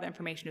they don't know where the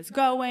information is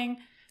going.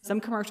 Some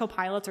commercial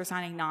pilots are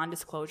signing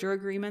non-disclosure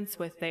agreements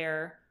with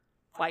their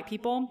flight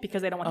people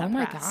because they don't want that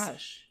press. Oh my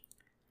gosh.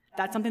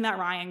 That's something that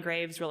Ryan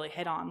Graves really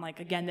hit on. Like,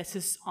 again, this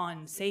is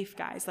unsafe,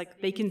 guys.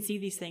 Like, they can see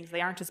these things.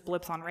 They aren't just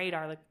blips on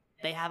radar. Like,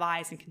 they have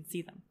eyes and can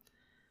see them.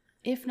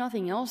 If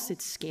nothing else,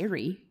 it's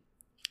scary.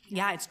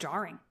 Yeah, it's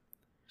jarring.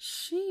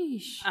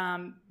 Sheesh.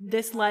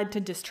 This led to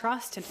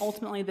distrust, and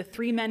ultimately the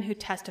 3 men who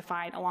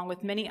testified, along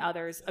with many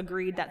others,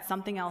 agreed that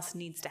something else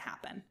needs to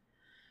happen.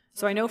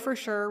 So I know for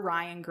sure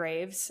Ryan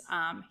Graves,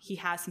 he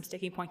has some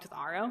sticking points with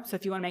RO. So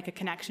if you want to make a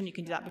connection, you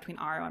can do that between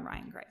RO and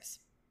Ryan Graves.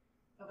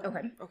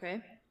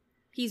 Okay.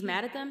 He's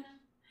mad at them?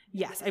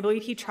 Yes, I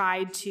believe he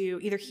tried to,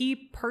 either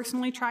he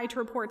personally tried to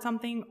report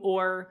something,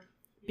 or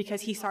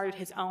because he started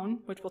his own,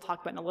 which we'll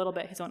talk about in a little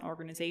bit, his own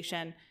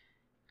organization.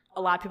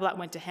 A lot of people that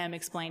went to him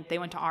explained they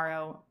went to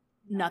RO,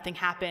 nothing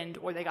happened,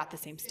 or they got the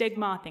same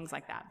stigma, things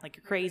like that. Like,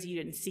 you're crazy, you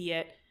didn't see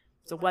it,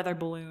 it's a weather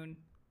balloon,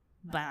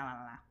 blah, blah, blah,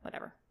 blah,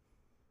 whatever.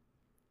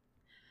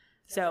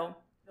 So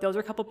those are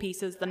a couple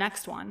pieces. The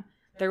next one,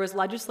 there was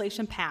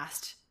legislation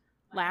passed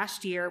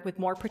last year with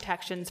more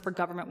protections for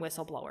government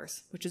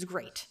whistleblowers, which is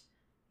great,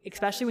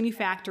 especially when you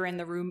factor in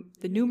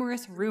the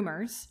numerous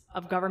rumors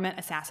of government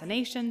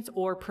assassinations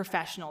or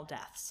professional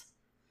deaths.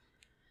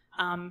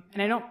 And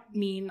I don't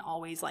mean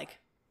always like,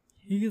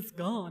 he's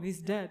gone, he's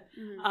dead.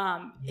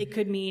 It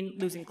could mean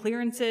losing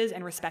clearances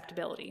and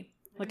respectability.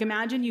 Like,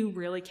 imagine you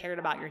really cared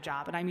about your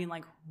job, and I mean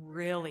like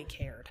really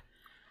cared.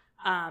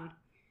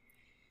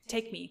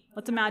 Take me.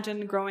 Let's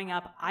imagine growing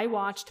up, I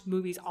watched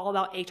movies all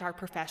about HR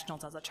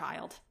professionals as a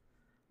child.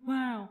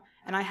 Wow.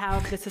 And I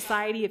have the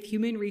Society of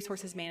Human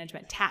Resources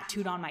Management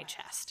tattooed on my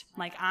chest.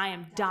 Like, I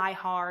am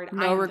diehard.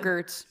 No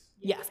regrets.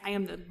 Yes, I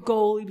am the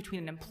goalie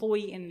between an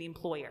employee and the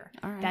employer.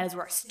 All right. That is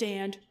where I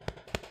stand.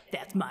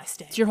 That's my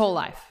stand. It's your whole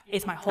life.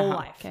 It's my whole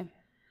life. Okay.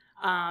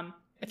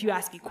 If you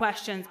ask me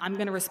questions, I'm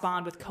going to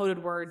respond with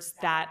coded words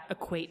that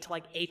equate to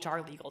like HR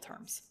legal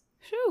terms.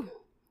 Phew.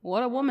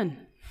 What a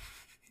woman.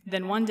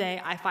 Then one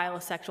day I file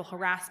a sexual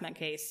harassment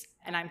case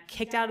and I'm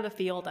kicked out of the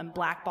field and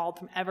blackballed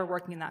from ever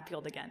working in that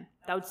field again.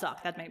 That would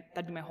suck.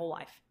 That'd be my whole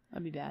life.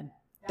 That'd be bad.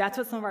 That's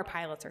what some of our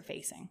pilots are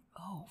facing.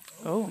 Oh.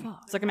 So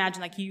like, imagine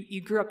like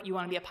you grew up, you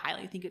want to be a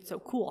pilot, you think it's so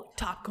cool.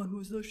 Top Gun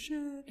was the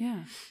shit.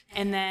 Yeah.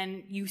 And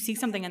then you see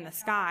something in the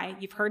sky,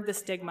 you've heard the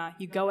stigma,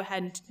 you go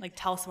ahead and like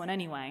tell someone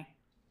anyway,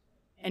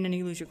 and then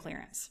you lose your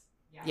clearance.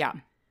 Yeah.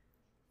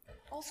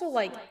 Also,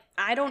 like,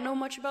 I don't know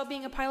much about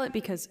being a pilot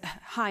because,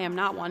 hi, I'm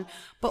not one.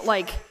 But,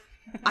 like,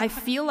 I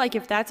feel like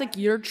if that's, like,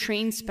 your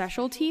trained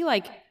specialty,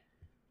 like,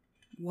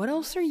 what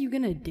else are you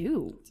going to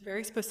do? It's a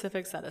very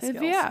specific set of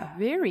skills. Yeah,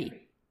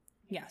 very.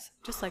 Yes,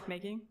 just like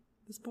making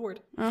this board.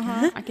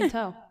 I can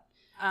tell.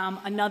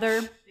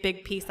 Another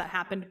big piece that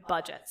happened,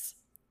 budgets.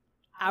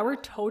 Our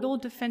total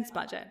defense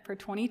budget for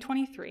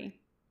 2023,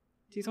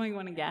 do you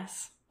want to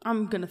guess?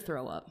 I'm going to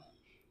throw up.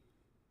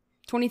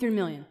 23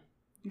 million.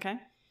 Okay.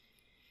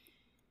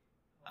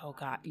 Oh,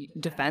 God.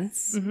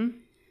 Defense? Mm-hmm.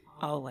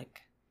 Oh,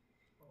 like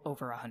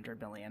over 100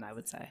 million, I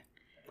would say.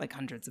 Like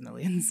hundreds of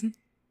millions.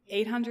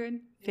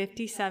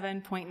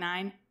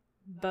 857.9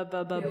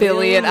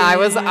 Billion. I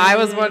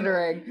was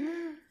wondering.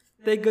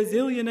 The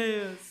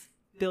gazillionaires.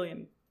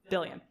 Billion.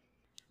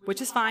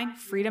 Which is fine.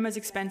 Freedom is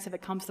expensive.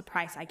 It comes with a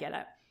price. I get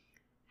it.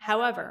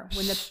 However,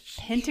 when the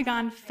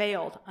Pentagon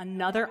failed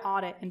another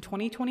audit in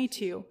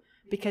 2022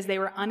 because they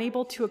were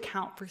unable to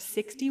account for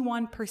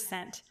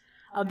 61%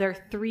 of their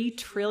 $3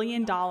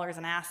 trillion in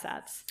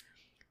assets,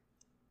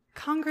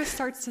 Congress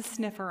starts to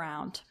sniff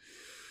around.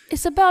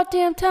 It's about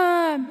damn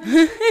time.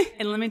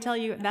 And let me tell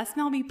you, that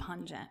smell be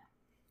pungent.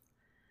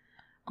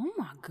 Oh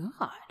my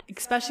God.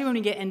 Especially when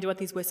we get into what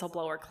these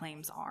whistleblower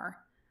claims are.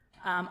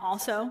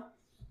 Also,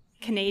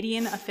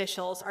 Canadian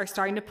officials are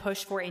starting to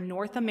push for a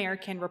North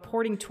American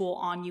reporting tool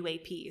on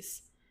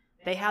UAPs.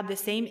 They have the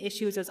same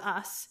issues as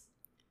us.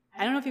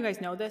 I don't know if you guys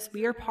know this.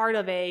 We are part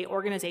of a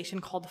organization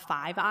called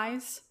Five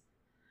Eyes.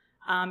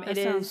 That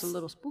sounds a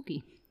little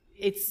spooky.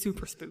 It's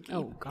super spooky.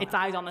 Oh, God. It's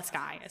eyes on the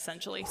sky,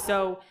 essentially.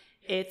 So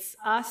it's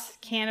us,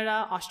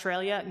 Canada,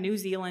 Australia, New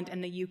Zealand,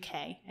 and the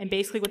UK. And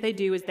basically what they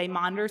do is they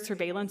monitor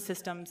surveillance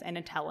systems and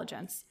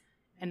intelligence,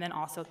 and then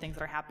also things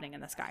that are happening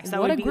in the sky.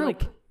 So what it would a group.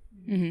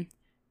 Be like,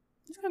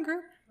 it's a good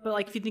group. But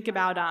like if you think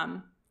about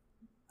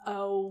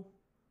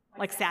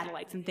like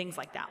satellites and things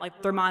like that,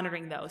 like they're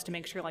monitoring those to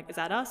make sure, like, is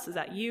that us? Is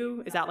that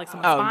you? Is that like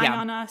someone spying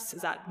on us?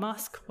 Is that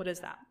Musk? What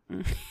is that?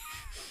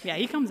 Yeah,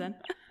 he comes in.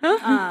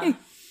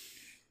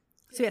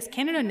 So yes,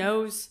 Canada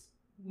knows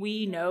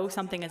we know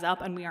something is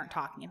up and we aren't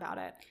talking about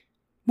it.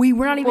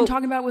 We're not even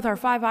talking about it with our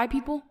Five Eye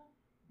people?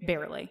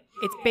 Barely.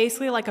 It's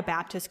basically like a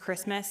Baptist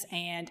Christmas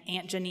and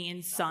Aunt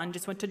Janine's son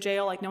just went to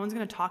jail. Like no one's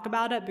going to talk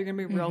about it, but you're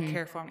going to be real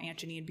careful on Aunt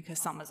Janine because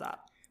something's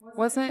up.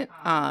 Wasn't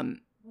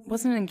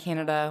it in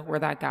Canada where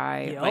that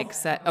guy like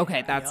said,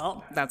 okay, that's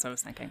what I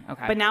was thinking.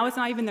 Okay. But now it's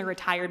not even the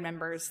retired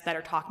members that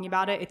are talking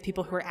about it. It's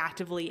people who are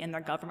actively in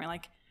their government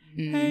like,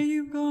 hey,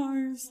 you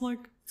guys, like,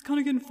 it's kind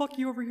of getting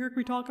fucky over here. Can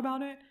we talk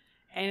about it?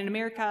 And in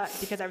America,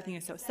 because everything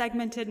is so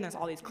segmented and there's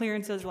all these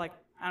clearances, we're like,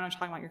 I don't know what you're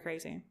talking about. You're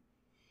crazy.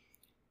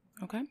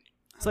 Okay.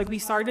 So, like, we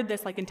started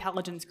this, like,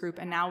 intelligence group,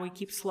 and now we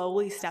keep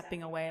slowly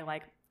stepping away.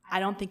 Like,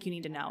 I don't think you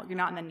need to know. You're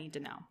not in the need to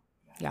know.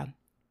 Yeah.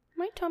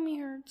 My tummy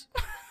hurts.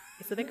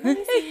 It's a bit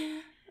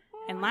crazy.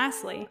 And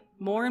lastly,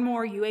 more and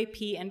more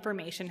UAP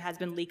information has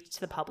been leaked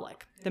to the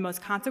public. The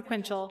most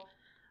consequential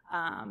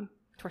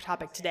to our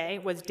topic today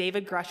was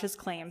David Grush's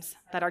claims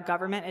that our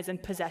government is in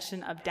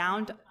possession of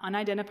downed,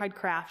 unidentified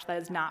craft that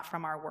is not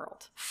from our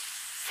world.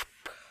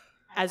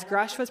 As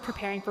Grush was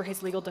preparing for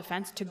his legal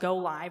defense to go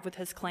live with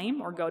his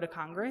claim or go to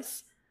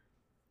Congress,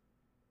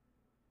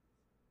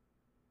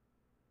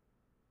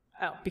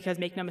 because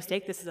make no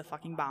mistake, this is a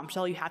fucking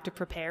bombshell. You have to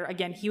prepare.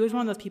 Again, he was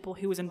one of those people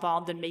who was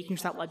involved in making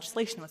sure that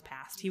legislation was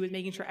passed. He was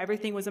making sure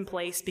everything was in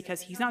place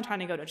because he's not trying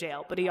to go to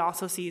jail, but he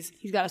also sees...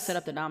 He's got to set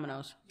up the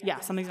dominoes.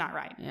 Yeah, something's not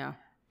right. Yeah.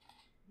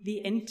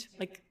 The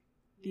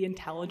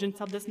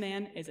intelligence of this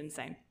man is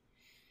insane.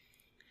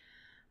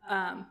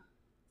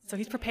 So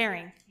he's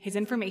preparing. His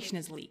information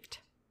is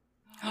leaked.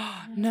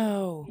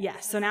 No.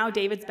 Yes. So now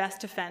David's best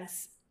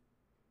defense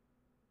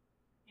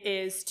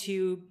is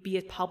to be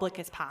as public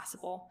as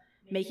possible,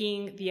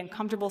 making the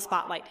uncomfortable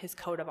spotlight his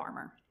coat of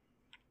armor.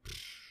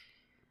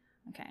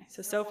 Okay.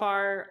 So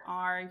far,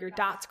 are your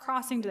dots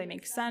crossing? Do they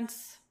make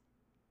sense?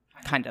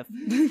 Kind of.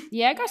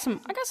 Yeah, I got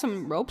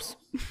some ropes.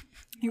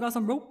 You got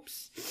some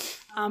ropes.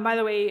 By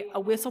the way,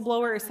 a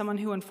whistleblower is someone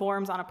who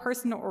informs on a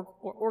person or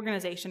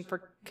organization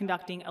for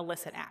conducting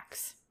illicit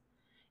acts.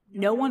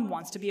 No one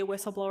wants to be a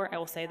whistleblower. I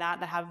will say that.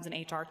 That happens in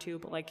HR too,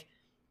 but like...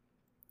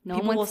 No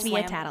one wants to be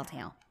a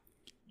tattletale.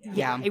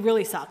 Yeah, it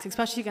really sucks,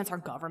 especially against our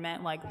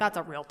government. Like, that's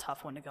a real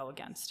tough one to go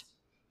against.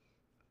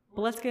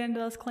 But let's get into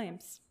those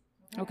claims.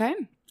 Okay.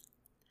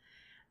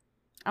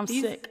 I'm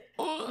sick.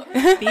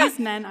 These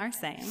men are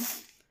saying...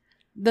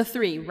 The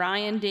three,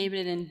 Ryan,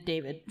 David, and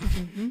David.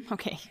 Mm-hmm.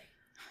 Okay.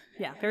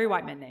 Yeah, very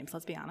white men names,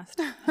 let's be honest.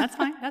 That's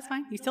fine. That's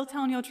fine. You're still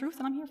telling your truth,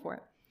 and I'm here for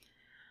it.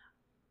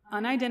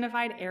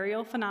 Unidentified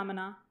aerial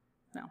phenomena.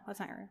 No,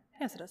 that's not aerial.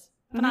 Yes, it is.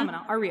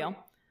 Phenomena are real.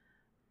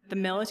 The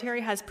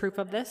military has proof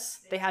of this.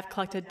 They have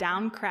collected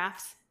down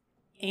crafts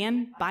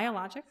and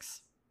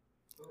biologics.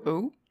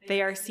 Ooh.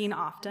 They are seen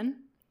often,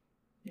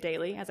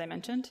 daily, as I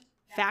mentioned.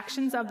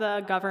 Factions of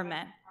the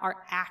government are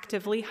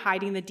actively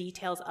hiding the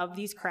details of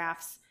these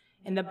crafts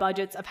and the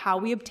budgets of how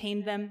we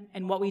obtained them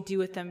and what we do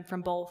with them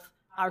from both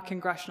our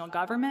congressional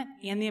government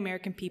and the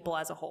American people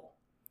as a whole.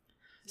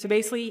 So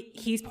basically,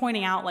 he's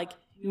pointing out, like,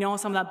 you know,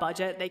 some of that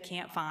budget they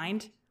can't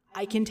find,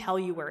 I can tell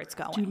you where it's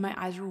going. Dude, my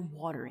eyes are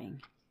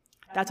watering.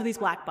 That's what these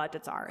black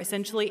budgets are.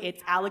 Essentially,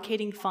 it's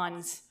allocating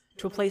funds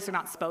to a place they're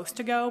not supposed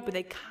to go, but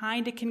they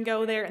kind of can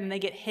go there, and they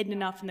get hidden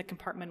enough in the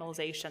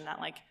compartmentalization that,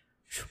 like,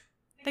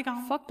 they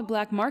go. Fuck the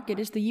black market.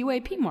 It's the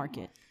UAP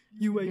market.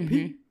 UAP?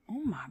 Mm-hmm.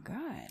 Oh, my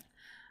God.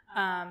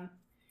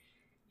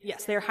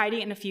 Yes, they're hiding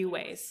it in a few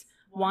ways.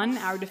 One,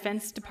 our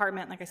Defense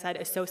Department, like I said,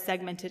 is so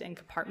segmented and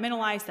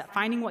compartmentalized that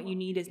finding what you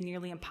need is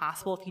nearly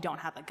impossible if you don't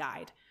have a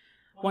guide.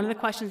 One of the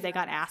questions they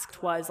got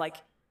asked was, like,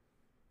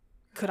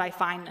 could I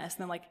find this?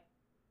 And they're like,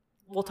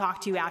 we'll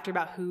talk to you after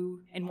about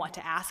who and what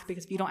to ask,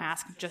 because if you don't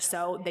ask just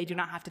so, they do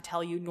not have to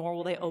tell you, nor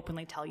will they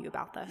openly tell you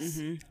about this.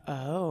 Mm-hmm.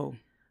 Oh.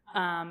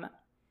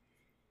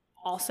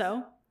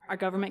 Also, our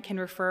government can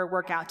refer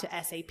work out to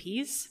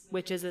SAPs,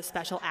 which is a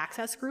special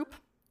access group.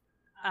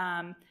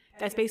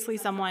 That's basically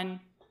someone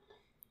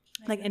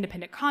like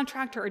independent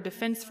contractor or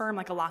defense firm,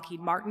 like a Lockheed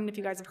Martin, if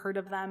you guys have heard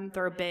of them.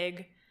 They're a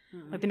big,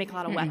 like they make a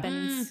lot of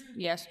weapons.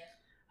 Yes.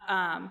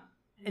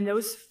 And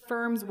those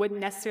firms wouldn't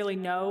necessarily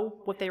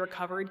know what they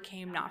recovered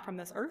came not from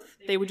this earth.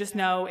 They would just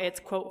know it's,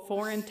 quote,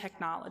 foreign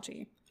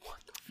technology. What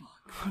the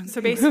fuck?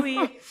 So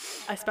basically,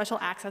 a special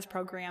access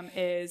program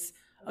is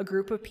a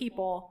group of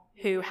people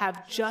who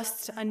have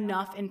just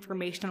enough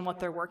information on what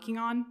they're working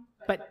on,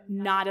 but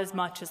not as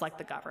much as like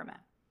the government.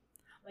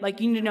 Like,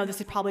 you need to know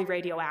this is probably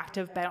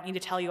radioactive, but I don't need to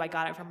tell you I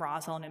got it from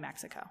Roswell, New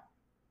Mexico.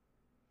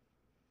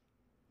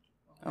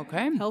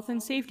 Okay. Health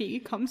and safety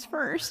comes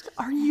first.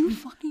 Are you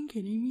fucking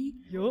kidding me?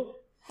 Yup.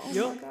 Oh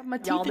my God, my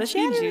teeth Y'all, are this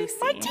chattering. be juicy.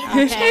 My teeth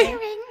Okay. are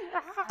chattering.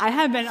 I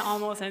have been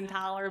almost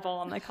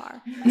intolerable in the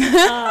car.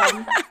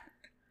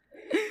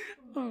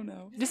 Oh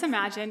no. Just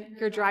imagine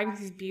you're driving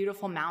through these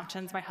beautiful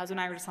mountains. My husband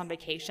and I were just on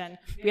vacation.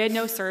 We had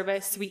no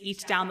service. We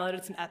each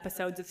downloaded some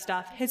episodes of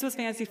stuff. His was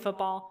fantasy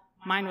football.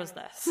 Mine was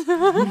this.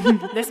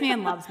 This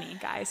man loves me,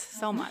 guys,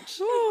 so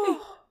much.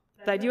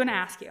 But I do want to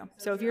ask you.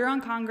 So if you're on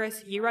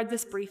Congress, you read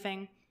this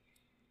briefing,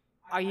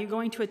 are you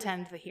going to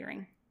attend the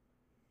hearing?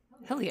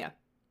 Hell yeah.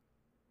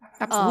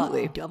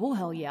 Absolutely. Double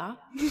hell yeah.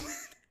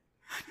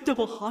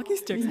 Double hockey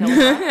sticks.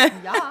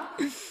 Yeah.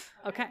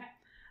 Okay.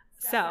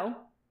 So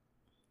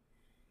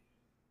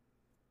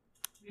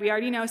we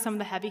already know some of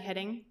the heavy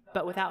hitting,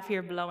 but without fear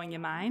of blowing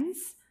your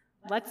minds,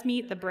 let's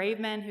meet the brave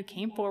men who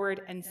came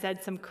forward and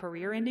said some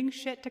career-ending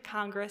shit to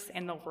Congress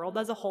and the world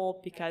as a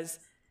whole, because,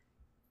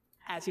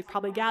 as you've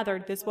probably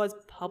gathered, this was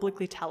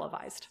publicly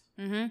televised.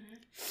 Mm-hmm.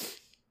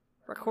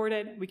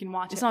 Recorded. We can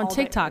watch it. It's on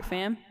TikTok,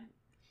 fam.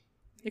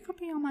 It could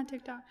be on my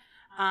TikTok.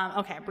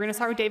 Okay, we're going to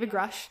start with David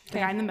Grush, the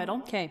guy in the middle.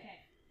 Okay.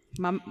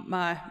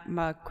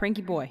 My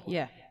cranky boy.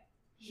 Yeah.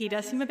 He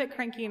does seem a bit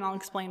cranky, and I'll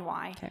explain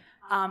why. Okay.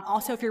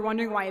 Also, if you're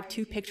wondering why I have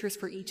two pictures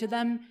for each of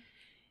them,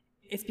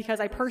 it's because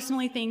I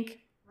personally think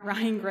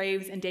Ryan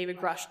Graves and David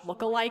Grush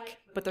look alike,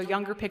 but their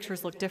younger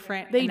pictures look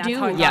different. They and that's do.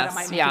 How I thought Yes, it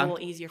might make it a little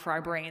easier for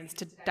our brains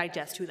to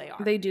digest who they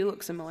are. They do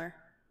look similar.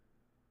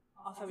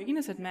 Also, we can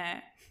just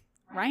admit,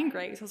 Ryan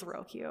Graves was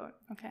real cute.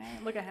 Okay,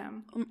 look at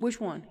him. Which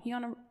one? He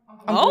on a...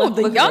 look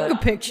the at younger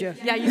that. picture.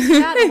 Yeah, you see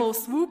that little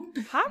swoop?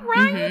 Hi,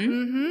 Ryan.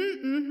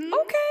 Mm-hmm.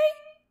 Okay.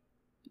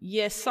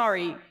 Yes,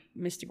 sorry,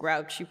 Mr.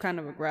 Grouch. You're kind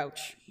of a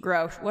grouch.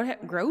 Grouch.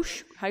 What?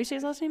 Grouch? How do you say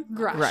his last name?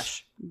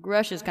 Grush.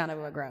 Grush is kind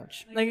of a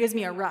grouch. Like, it gives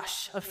me a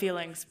rush of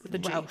feelings with the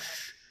G.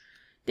 Grouch.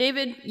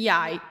 David,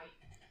 yeah.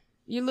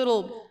 You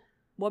little...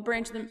 What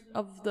branch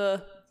of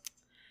the...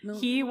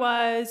 He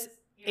was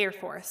Air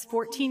Force.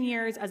 14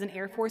 years as an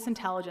Air Force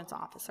intelligence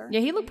officer.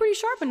 Yeah, he looked pretty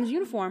sharp in his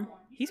uniform.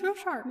 He's real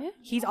sharp. Yeah.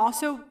 He's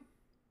also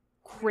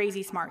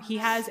crazy smart. He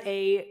has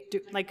he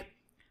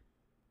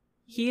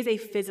is a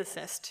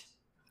physicist.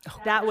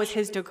 That was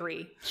his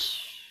degree.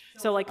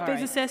 So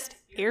physicist,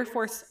 Air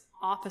Force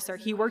officer.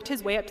 He worked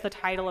his way up to the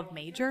title of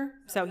major.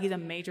 So he's a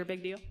major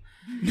big deal.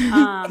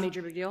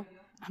 Major big deal.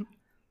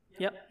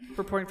 Yep.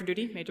 Reporting for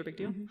duty. Major big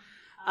deal.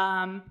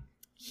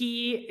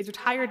 He is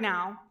retired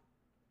now.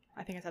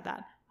 I think I said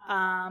that.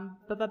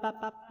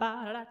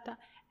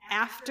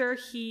 After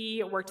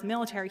he worked in the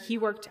military, he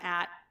worked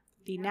at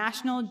the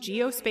National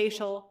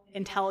Geospatial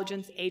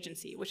Intelligence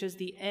Agency, which is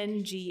the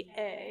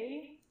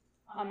NGA,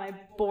 on my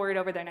board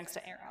over there next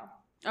to Arrow.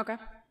 Okay.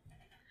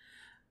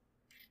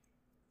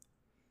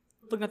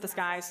 Looking at the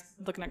skies,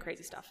 looking at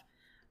crazy stuff.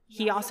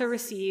 He also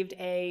received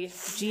a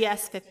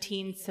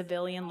GS-15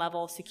 civilian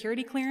level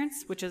security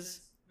clearance, which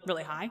is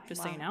really high,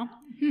 just so you know.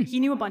 He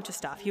knew a bunch of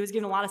stuff. He was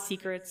given a lot of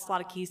secrets, a lot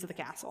of keys to the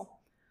castle.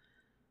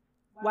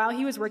 While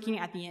he was working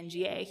at the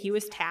NGA, he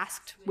was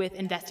tasked with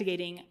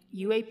investigating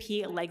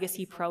UAP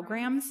legacy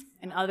programs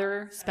and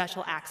other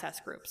special access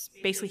groups.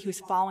 Basically, he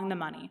was following the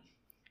money.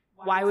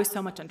 Why was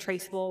so much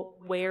untraceable?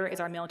 Where is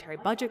our military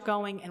budget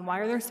going? And why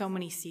are there so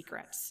many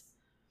secrets?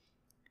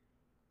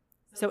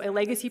 So a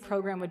legacy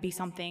program would be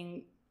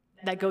something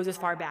that goes as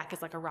far back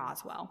as like a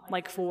Roswell.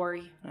 Like for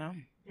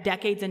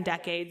decades and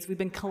decades, we've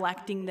been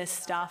collecting this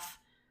stuff.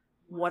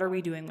 What are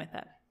we doing with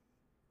it?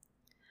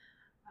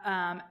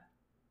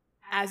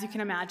 As you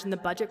can imagine, the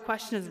budget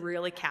question is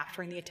really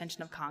capturing the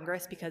attention of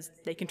Congress because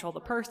they control the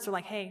purse. They're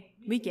like, hey,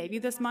 we gave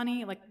you this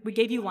money. Like, we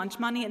gave you lunch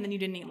money, and then you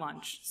didn't eat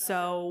lunch.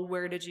 So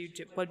what did you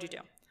do?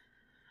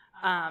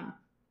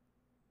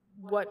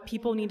 What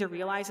people need to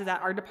realize is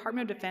that our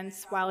Department of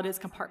Defense, while it is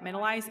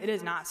compartmentalized, it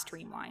is not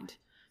streamlined.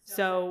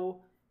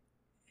 So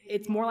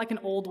it's more like an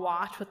old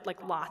watch with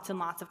like lots and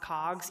lots of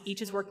cogs.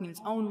 Each is working in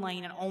its own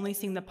lane and only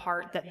seeing the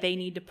part that they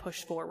need to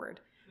push forward,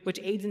 which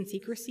aids in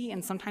secrecy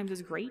and sometimes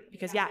is great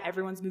because, yeah,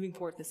 everyone's moving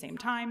forward at the same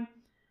time.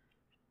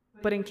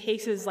 But in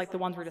cases like the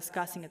ones we're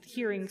discussing at the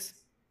hearings,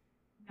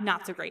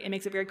 not so great. It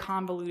makes it very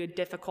convoluted,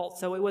 difficult.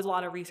 So it was a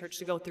lot of research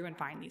to go through and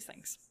find these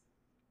things.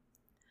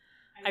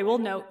 I will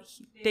note,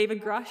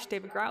 David Grouch.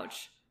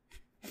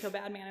 I feel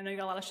bad, man. I know you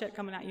got a lot of shit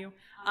coming at you.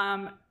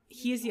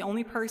 He is the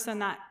only person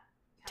that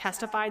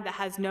testified that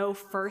has no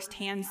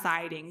first-hand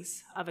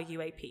sightings of a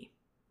UAP.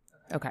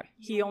 Okay.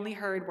 He only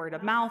heard word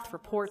of mouth,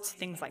 reports,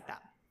 things like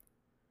that.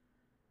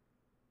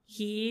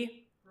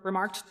 He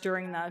remarked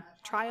during the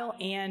trial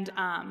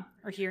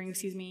or hearing,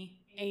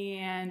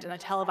 and in a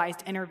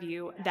televised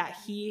interview that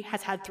he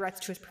has had threats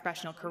to his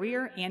professional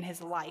career and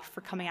his life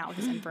for coming out with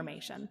this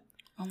information.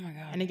 Oh my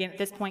God. And again, at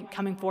this point,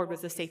 coming forward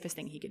was the safest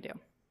thing he could do.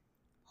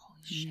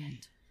 Holy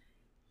shit.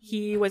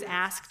 He was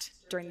asked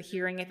during the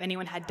hearing if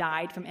anyone had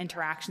died from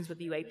interactions with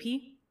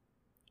UAP.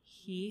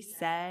 He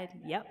said,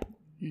 yep.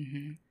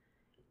 Mm-hmm.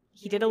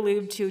 He did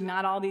allude to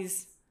not all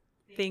these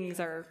things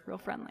are real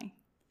friendly.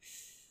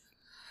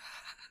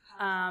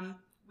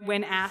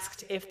 When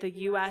asked if the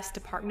U.S.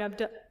 Department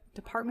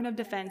of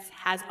Defense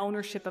has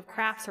ownership of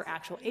crafts or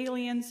actual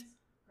aliens,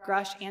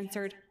 Grush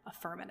answered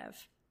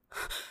affirmative.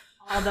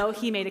 Although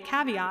he made a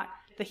caveat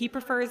that he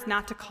prefers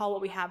not to call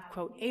what we have,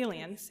 quote,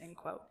 aliens, end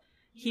quote,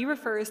 he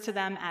refers to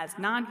them as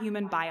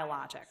non-human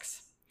biologics,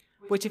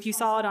 which if you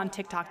saw it on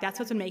TikTok, that's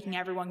what's been making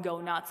everyone go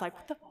nuts. Like,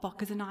 what the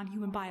fuck is a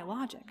non-human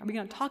biologic? Are we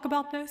going to talk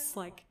about this?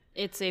 Like,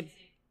 it's a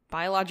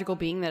biological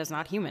being that is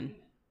not human.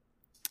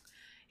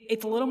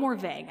 It's a little more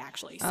vague,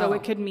 actually. So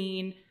it could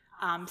mean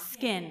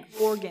skin,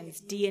 organs,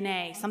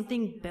 DNA,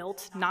 something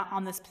built not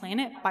on this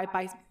planet,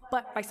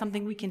 but by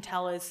something we can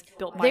tell is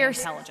built by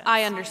intelligence.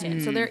 I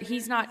understand. So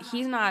he's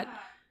not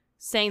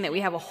saying that we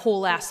have a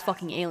whole ass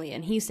fucking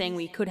alien. He's saying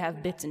we could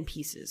have bits and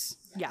pieces.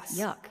 Yes.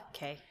 Yuck.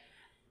 Okay.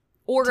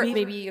 Or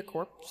maybe a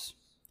corpse.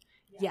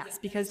 Yes,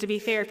 because to be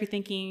fair, if you're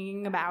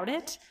thinking about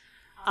it,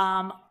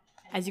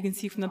 as you can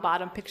see from the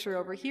bottom picture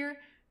over here,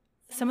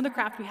 some of the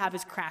craft we have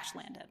is crash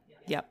landed.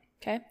 Yep.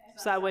 Okay.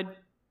 So that would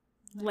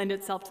lend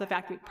itself to the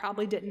fact we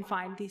probably didn't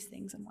find these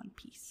things in one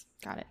piece.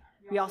 Got it.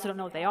 We also don't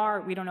know what they are.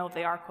 We don't know if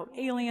they are, quote,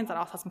 aliens. That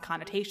also has some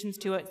connotations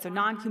to it. So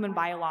non-human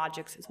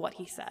biologics is what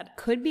he said.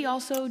 Could be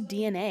also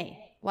DNA,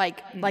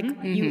 like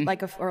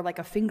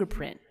a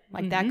fingerprint.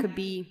 Like that could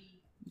be.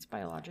 It's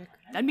biologic.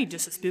 That'd be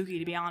just as spooky,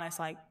 to be honest.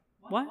 Like,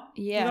 what?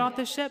 Yeah. You got off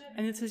this ship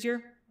and this is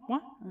your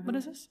what? What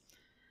is this?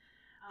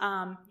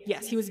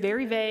 Yes, he was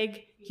very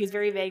vague. He was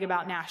very vague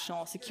about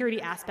national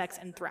security aspects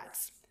and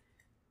threats.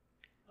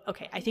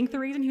 Okay, I think the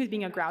reason he was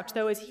being a grouch,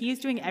 though, is he's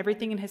doing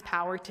everything in his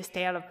power to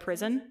stay out of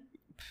prison,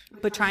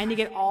 but trying to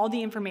get all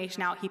the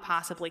information out he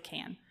possibly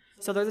can.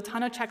 So there's a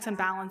ton of checks and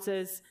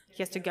balances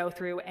he has to go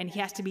through, and he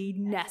has to be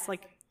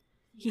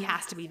he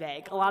has to be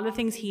vague. A lot of the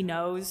things he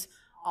knows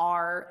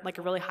are like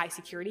a really high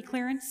security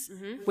clearance,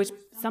 which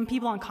some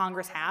people in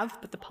Congress have,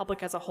 but the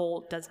public as a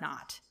whole does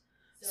not.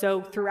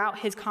 So throughout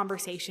his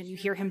conversation, you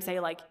hear him say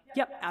like,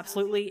 yep,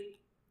 absolutely.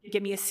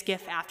 Get me a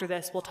skiff after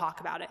this. We'll talk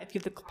about it. If you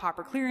have the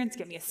proper clearance,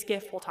 get me a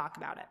skiff. We'll talk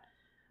about it.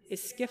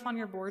 Is skiff on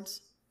your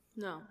boards?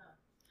 No.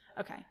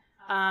 Okay.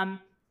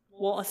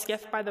 Well, a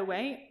skiff, by the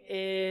way,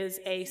 is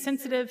a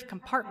sensitive,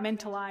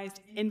 compartmentalized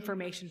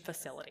information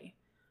facility,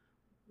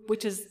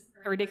 which is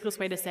a ridiculous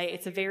way to say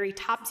it's a very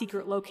top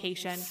secret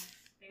location,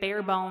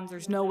 bare bones.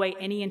 There's no way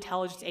any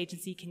intelligence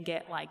agency can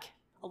get like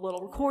a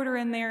little recorder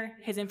in there.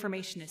 His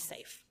information is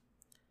safe.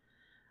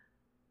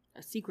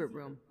 A secret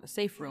room, a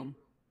safe room.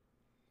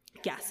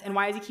 Yes, and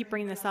why does he keep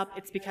bringing this up?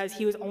 It's because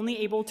he was only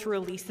able to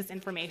release this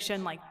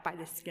information like by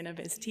the skin of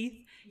his teeth.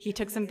 He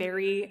took some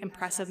very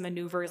impressive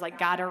maneuvers, like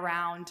got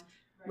around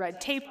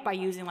red tape by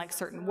using like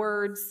certain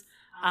words,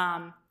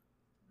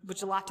 which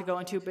is a lot to go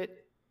into, but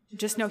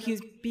just know he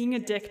was being a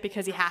dick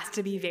because he has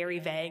to be very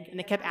vague, and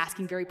they kept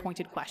asking very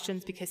pointed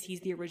questions because he's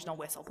the original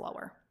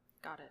whistleblower.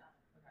 Got it.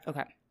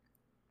 Okay.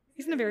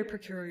 He's in a very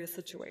precarious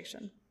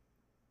situation.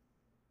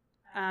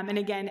 And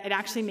again, it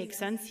actually makes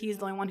sense. He's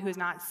the only one who has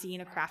not seen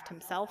a craft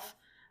himself.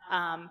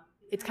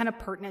 It's kind of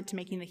pertinent to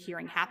making the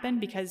hearing happen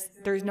because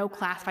there's no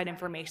classified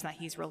information that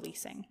he's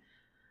releasing.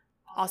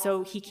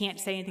 Also, he can't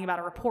say anything about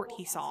a report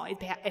he saw.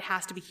 It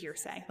has to be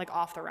hearsay, like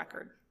off the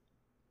record.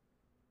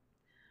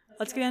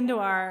 Let's get into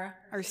our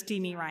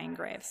steamy Ryan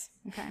Graves.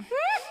 Okay.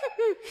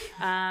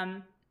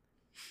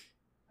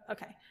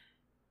 Okay.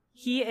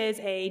 He is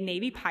a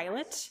Navy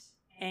pilot,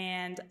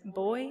 and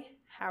boy,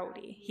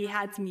 howdy, he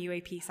had some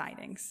UAP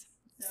sightings.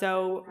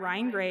 So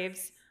Ryan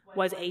Graves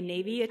was a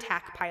Navy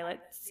attack pilot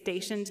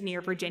stationed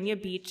near Virginia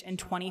Beach in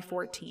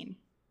 2014.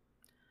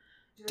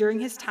 During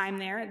his time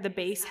there, the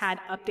base had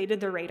updated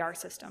their radar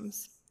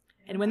systems.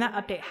 And when that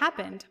update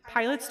happened,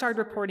 pilots started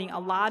reporting a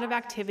lot of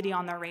activity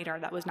on their radar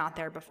that was not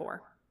there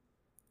before.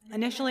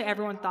 Initially,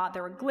 everyone thought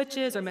there were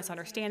glitches or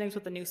misunderstandings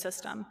with the new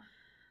system.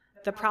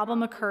 The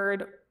problem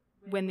occurred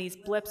when these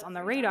blips on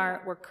the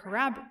radar were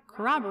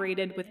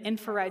corroborated with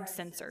infrared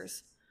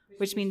sensors,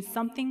 which means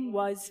something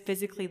was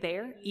physically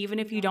there, even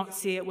if you don't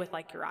see it with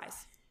like your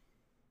eyes.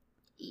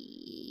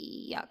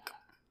 Yuck.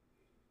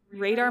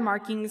 Radar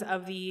markings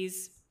of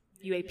these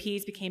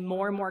UAPs became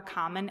more and more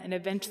common and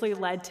eventually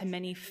led to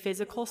many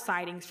physical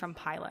sightings from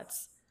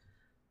pilots.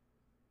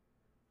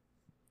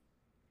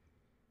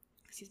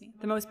 Excuse me.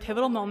 The most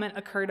pivotal moment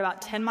occurred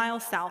about 10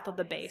 miles south of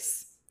the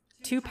base.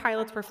 Two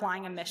pilots were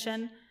flying a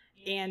mission,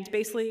 And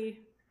basically,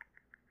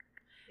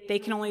 they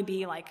can only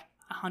be like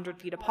 100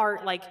 feet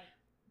apart. Like,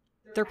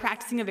 they're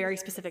practicing a very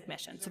specific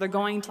mission. So they're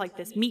going to like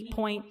this meet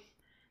point,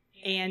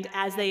 and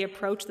as they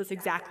approach this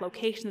exact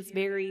location, this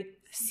very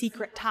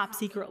secret, top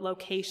secret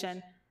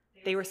location,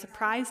 they were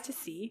surprised to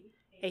see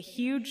a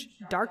huge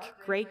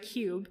dark gray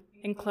cube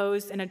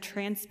enclosed in a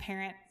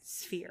transparent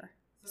sphere.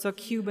 So a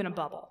cube in a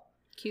bubble.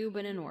 Cube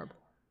and an orb.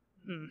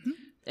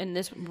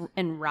 Mm-hmm.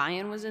 And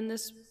Ryan was in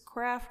this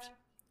craft?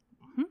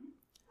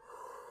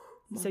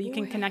 Mm-hmm. So you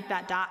can connect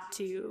that dot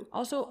to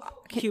also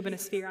cube and a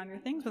sphere on your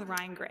things with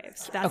Ryan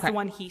Graves. That's the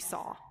one he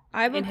saw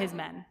in his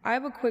men. I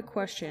have a quick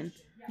question.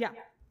 Yeah.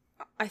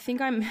 I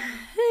think I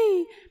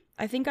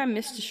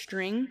missed a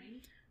string.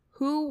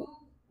 Who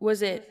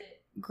was it?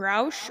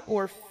 Grouch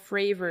or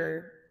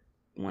Fravor,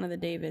 one of the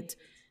Davids,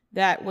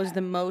 that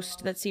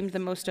seemed the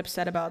most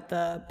upset about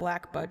the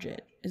black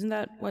budget. Isn't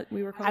that what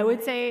we were calling it? I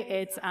would say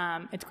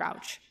it's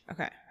Grouch.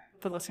 Okay.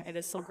 For the listener, it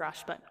is still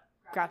Grush, but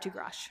Grouchy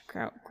Grush.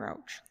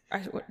 Grouch.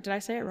 Did I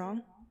say it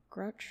wrong?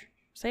 Grouch?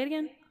 Say it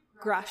again?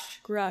 Grush.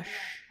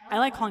 I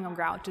like calling him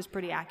Grouch. It's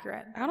pretty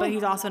accurate. But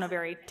he's also in a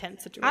very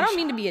tense situation. I don't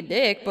mean to be a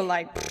dick, but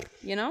like,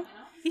 you know?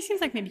 He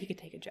seems like maybe he could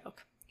take a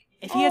joke.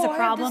 If he has a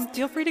problem,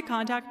 feel free to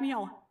contact me.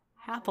 I'll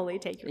happily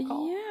take your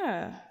call.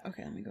 Yeah.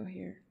 Okay, let me go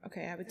here.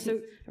 Okay, I have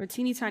a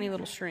teeny tiny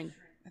little string.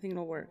 I think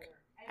it'll work.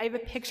 I have a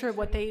picture of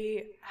what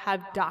they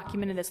have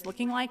documented this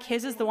looking like.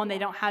 His is the one they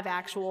don't have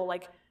actual,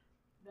 like,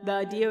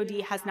 the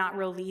DoD has not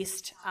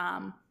released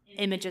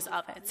images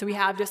of it. So we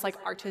have just, like,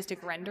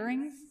 artistic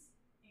renderings.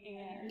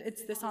 And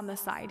it's this on the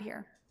side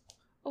here.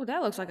 Oh,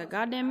 that looks like a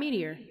goddamn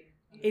meteor.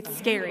 It's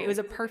scary. It was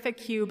a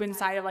perfect cube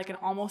inside of, like, an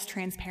almost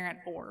transparent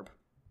orb.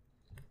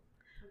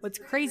 What's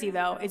crazy,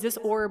 though, is this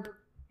orb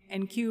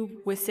and cube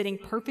was sitting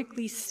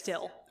perfectly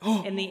still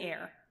in the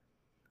air.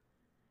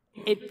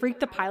 It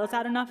freaked the pilots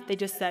out enough, they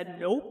just said,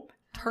 nope,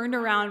 turned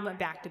around and went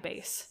back to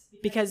base.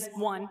 Because,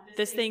 one,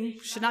 this thing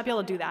should not be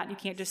able to do that. You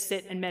can't just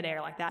sit in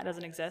midair like that. It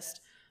doesn't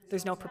exist.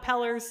 There's no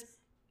propellers.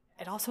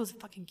 It also is a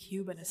fucking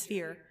cube and a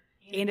sphere.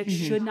 And it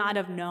should not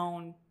have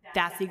known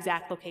that's the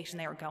exact location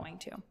they were going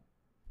to.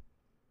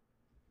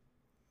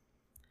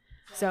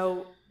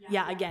 So,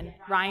 yeah, again,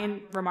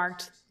 Ryan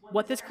remarked,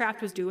 what this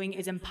craft was doing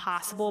is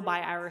impossible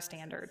by our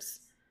standards.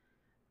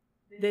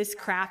 This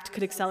craft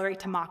could accelerate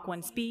to Mach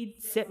 1 speed,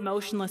 sit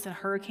motionless in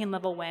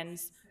hurricane-level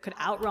winds, could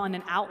outrun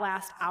and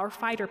outlast our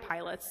fighter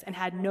pilots, and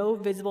had no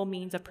visible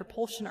means of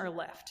propulsion or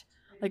lift.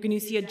 Like when you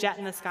see a jet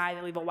in the sky,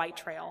 they leave a white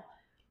trail.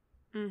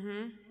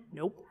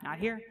 Nope, not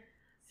here.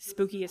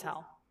 Spooky as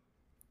hell.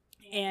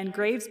 And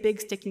Graves' big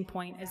sticking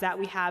point is that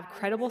we have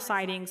credible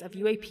sightings of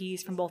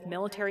UAPs from both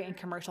military and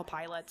commercial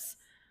pilots.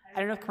 I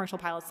don't know if commercial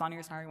pilots on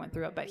here, sorry, went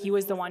through it, but he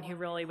was the one who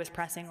really was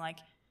pressing, like,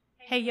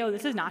 hey, yo,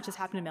 this is not just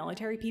happening to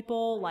military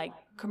people. Like,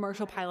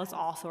 commercial pilots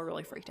also are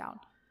really freaked out.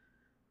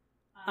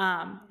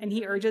 And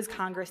he urges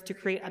Congress to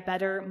create a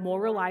better, more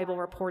reliable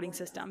reporting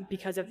system,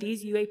 because if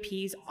these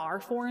UAPs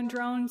are foreign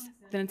drones,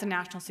 then it's a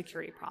national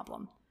security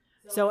problem.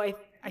 So I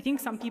think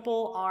some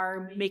people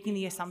are making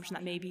the assumption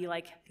that maybe,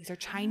 like, these are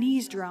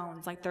Chinese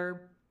drones. Like,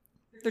 their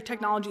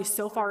technology is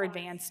so far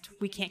advanced,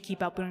 we can't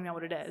keep up, we don't know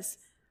what it is.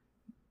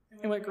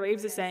 And what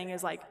Graves is saying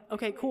is like,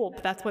 okay, cool,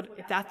 but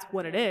if that's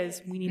what it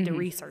is, we need to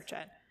research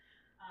it.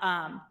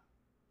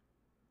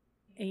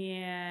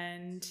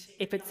 And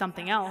if it's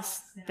something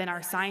else, then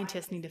our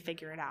scientists need to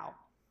figure it out.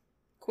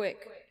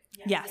 Quick.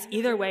 Yes,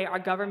 either way, our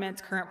government's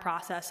current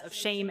process of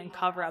shame and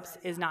cover-ups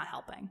is not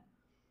helping,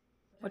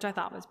 which I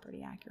thought was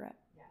pretty accurate.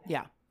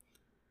 Yeah.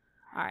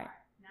 All right,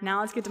 now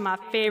let's get to my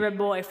favorite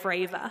boy,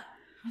 Fravor.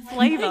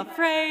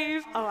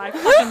 Frave. Oh, I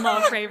fucking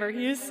love Fravor.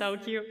 He is so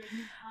cute.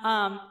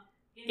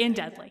 In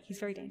Deadly. He's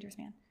very dangerous,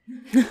 man.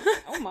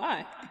 Oh,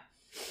 my.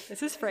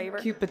 This is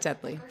Fravor. Cute but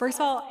deadly. First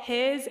of all,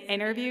 his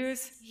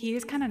interviews, he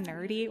is kind of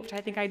nerdy, which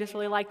I think I just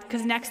really liked.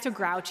 Because next to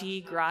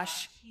Grouchy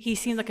Grush, he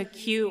seems like a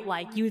cute,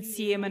 like, you would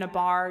see him in a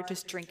bar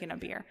just drinking a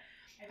beer.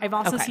 I've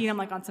also seen him,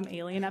 like, on some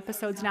Alien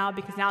episodes now,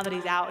 because now that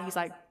he's out, he's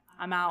like,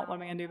 I'm out. What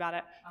am I going to do about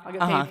it? I'll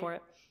get paid for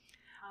it.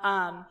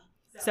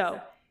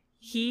 So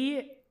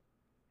he's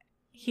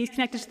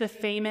connected to the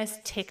famous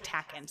Tic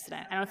Tac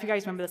incident. I don't know if you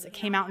guys remember this. It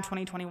came out in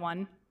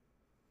 2021.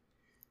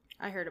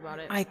 I heard about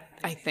it. I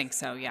think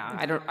so, yeah.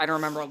 I don't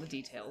remember all the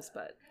details,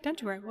 but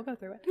Don't you worry, we'll go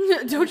through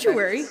it. Don't you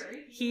worry.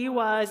 He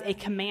was a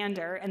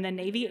commander in the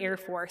Navy Air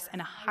Force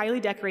and a highly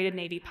decorated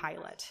Navy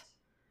pilot.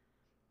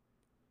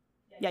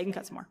 Yeah, you can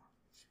cut some more.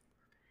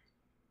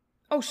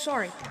 Oh,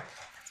 sorry.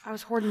 I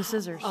was hoarding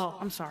scissors. Oh,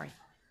 I'm sorry.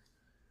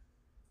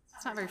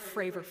 It's not very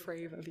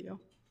Fravor of you.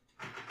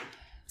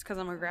 It's because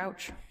I'm a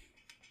grouch.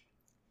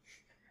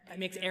 That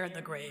makes Aaron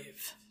the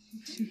grave.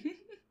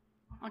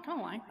 I kind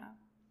of like that.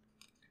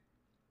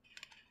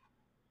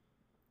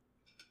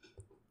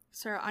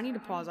 Sarah, I need to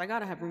pause. I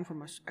gotta have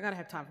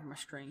time for my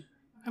string.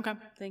 Okay.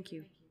 Thank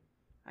you.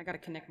 I gotta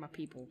connect my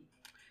people.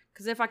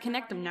 Because if I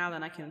connect them now,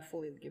 then I can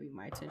fully give you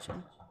my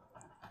attention.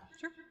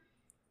 Sure.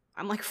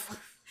 I'm like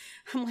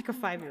a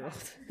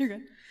 5-year-old. You're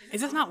good.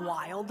 Is this not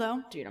wild,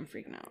 though? Dude, I'm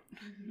freaking out.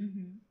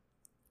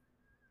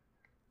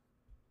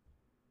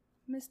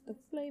 Mr.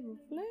 Flavor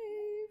Flav.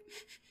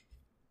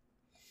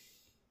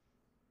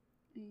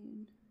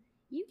 And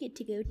you get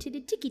to go to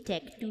the Tiki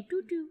Tech. Do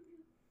do do.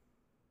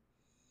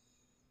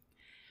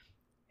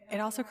 It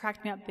also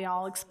cracked me up. They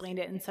all explained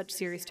it in such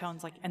serious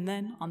tones, like, and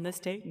then on this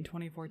date in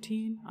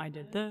 2014, I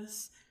did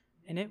this,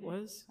 and it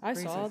was I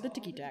crazy. saw the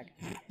Tiki Tech.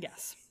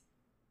 Yes.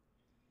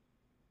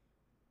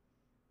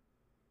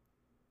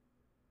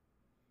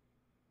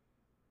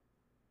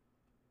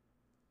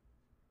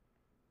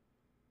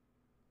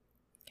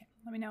 Okay,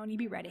 let me know when you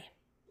be ready.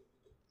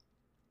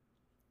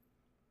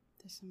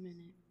 Just a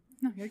minute.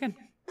 No, you're good.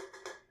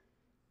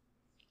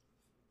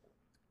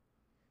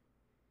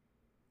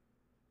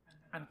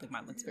 I don't think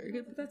mine looks very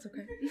good, but that's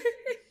okay.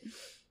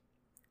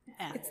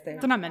 It's there.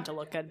 They're not meant to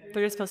look good.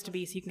 They're just supposed to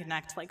be so you can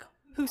connect, like,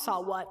 who saw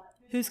what,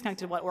 who's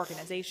connected to what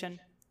organization.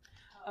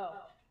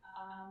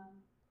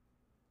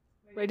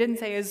 What I didn't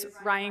say is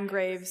Ryan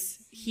Graves,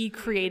 he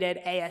created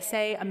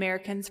ASA,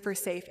 Americans for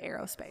Safe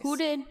Aerospace. Who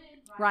did?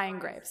 Ryan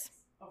Graves.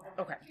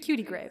 Okay.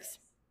 Cutie Graves.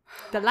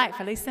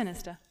 Delightfully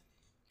sinister.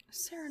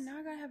 Sarah, now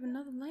I gotta have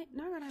another light.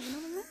 Now I gotta have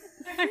another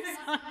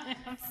light.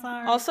 I'm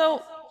sorry.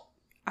 Also,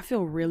 I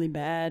feel really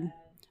bad.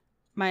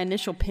 My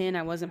initial pin,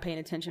 I wasn't paying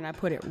attention. I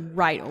put it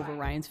right over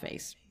Ryan's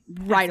face.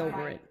 Right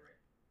over it.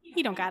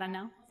 He don't gotta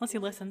know. Unless he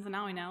listens, and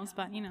now he knows,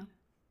 but, you know.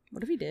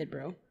 What if he did,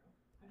 bro?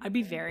 I'd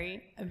be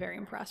very, very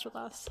impressed with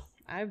us.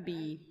 I'd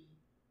be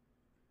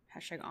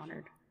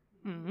 #honored.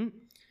 Mm-hmm.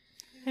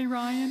 Hey,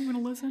 Ryan, wanna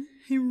listen?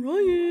 Hey,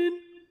 Ryan.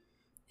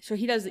 So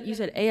he does, you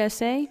said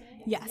ASA?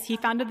 Yes, he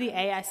founded the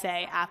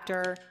ASA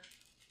after,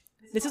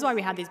 this is why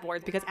we had these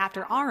boards, because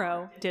after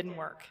RO didn't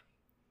work.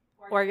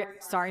 Or,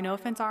 sorry, no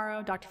offense,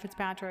 RO, Dr.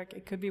 Fitzpatrick,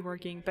 it could be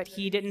working, but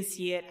he didn't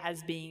see it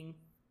as being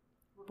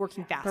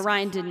working fast. But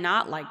Ryan did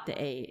not like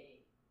the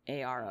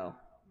ARO.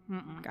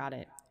 Mm-mm. Got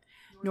it.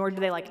 Nor do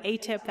they like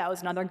ATIP, that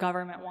was another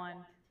government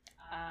one.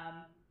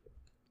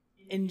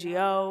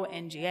 NGO,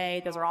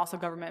 NGA, those are also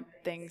government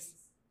things.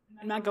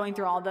 I'm not going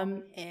through all of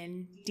them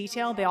in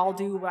detail. They all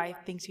do what I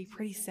think to be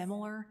pretty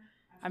similar.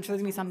 I'm sure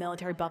there's going to be some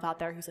military buff out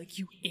there who's like,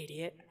 you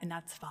idiot, and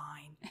that's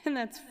fine. And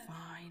that's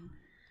fine.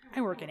 I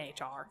work in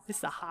HR. This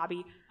is a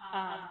hobby.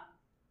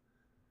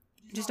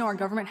 Just know our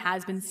government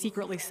has been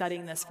secretly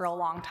studying this for a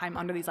long time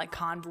under these like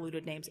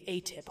convoluted names,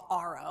 ATIP,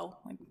 RO,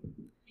 like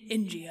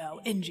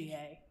NGO,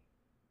 NGA.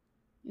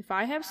 If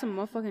I have some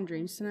motherfucking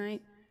dreams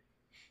tonight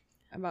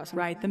about some,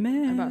 write them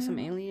in. About some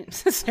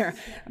aliens, Sarah,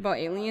 about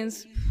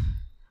aliens,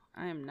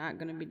 I am not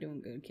gonna be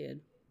doing good,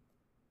 kid.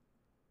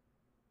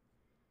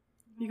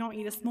 You're gonna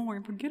eat a s'more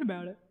and forget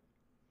about it.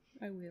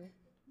 I will.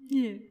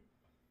 Yeah.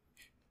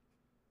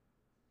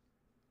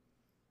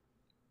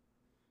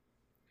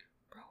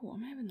 Bro,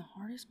 I'm having the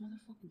hardest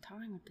motherfucking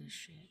time with this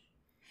shit.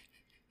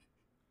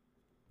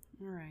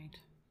 All right.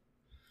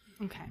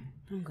 Okay.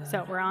 I'm good.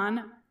 So we're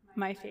on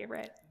my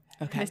favorite,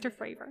 Mr.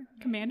 Fravor,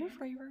 Commander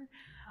Fravor.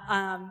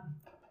 I'm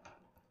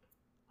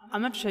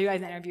going to have to show you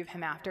guys an interview of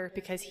him after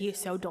because he is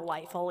so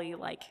delightfully,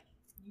 like,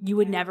 you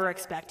would never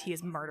expect he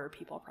has murdered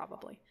people,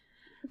 probably.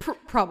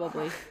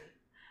 Probably.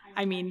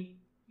 I mean,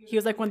 he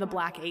was like one of the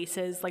Black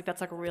Aces, like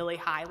that's like really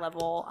high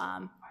level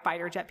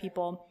fighter jet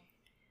people.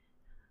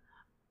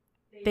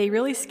 They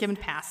really skimmed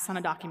past this on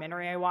a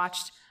documentary I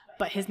watched,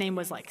 but his name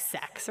was like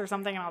Sex or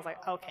something, and I was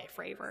like, okay,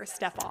 Fravor,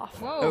 step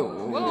off.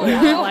 Whoa.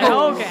 Like,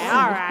 okay,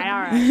 all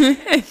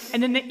right.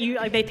 And then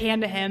they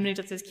pan to him, and he's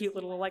just this cute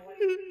little like,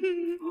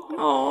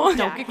 oh,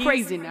 don't get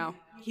crazy now.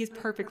 He's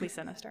perfectly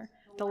sinister,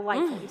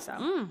 delightfully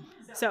so.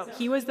 So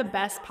he was the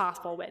best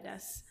possible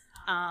witness.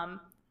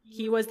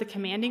 He was the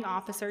commanding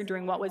officer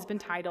during what was been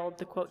titled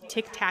the quote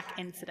Tic Tac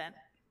incident.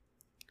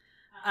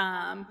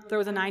 There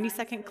was a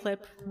 90-second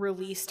clip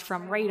released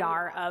from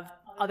radar of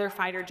other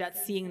fighter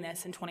jets seeing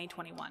this in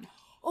 2021.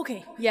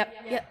 Okay.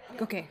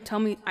 Yep. Okay. Tell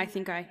me.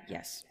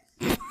 Yes.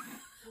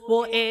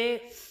 Well,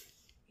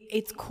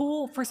 it's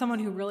cool for someone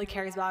who really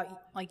cares about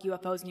like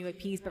UFOs and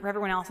UAPs, but for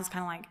everyone else, it's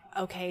kind of like,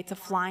 okay, it's a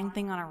flying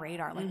thing on a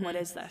radar. Like, what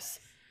is this?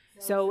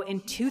 So in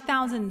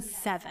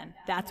 2007,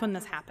 that's when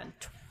this happened.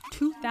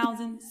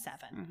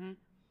 2007.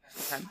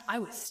 Okay. I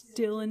was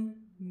still in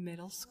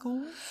middle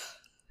school.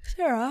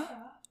 Sarah.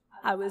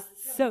 I was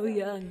so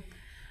young.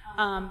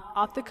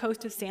 Off the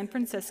coast of San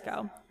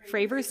Francisco,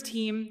 Fravor's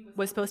team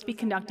was supposed to be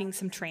conducting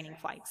some training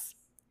flights.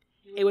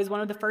 It was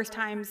one of the first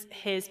times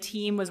his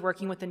team was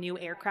working with a new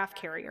aircraft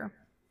carrier.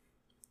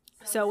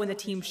 So when the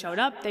team showed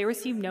up, they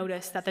received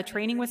notice that the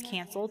training was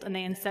canceled and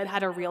they instead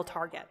had a real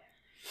target.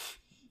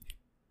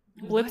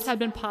 Blips had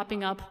been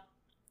popping up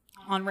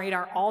on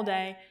radar all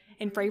day,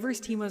 and Fravor's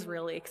team was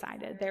really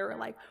excited. They were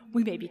like,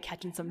 we may be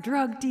catching some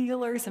drug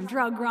dealers, some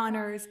drug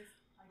runners.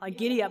 Like,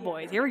 giddy up,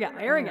 boys. Here we go.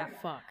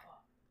 Fuck.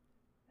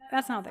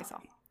 That's not what they saw.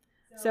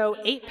 So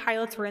 8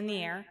 pilots were in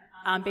the air.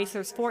 Basically,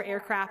 there's 4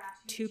 aircraft,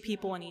 2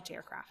 people in each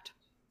aircraft.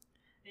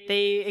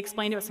 They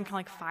explained it was some kind of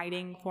like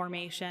fighting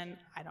formation.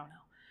 I don't know.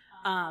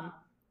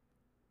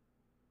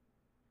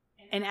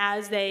 And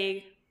as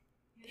he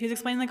was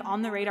explaining like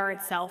on the radar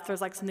itself,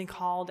 there's like something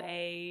called some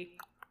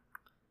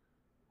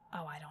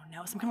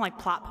kind of like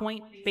plot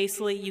point.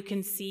 Basically, you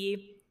can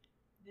see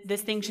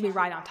this thing should be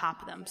right on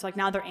top of them. So like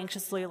now they're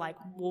anxiously like,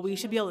 well, we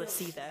should be able to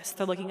see this.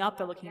 They're looking up,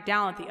 they're looking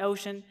down at the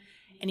ocean.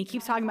 And he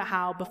keeps talking about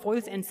how before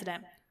this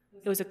incident,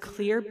 it was a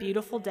clear,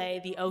 beautiful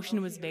day. The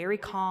ocean was very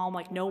calm,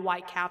 like no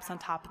white caps on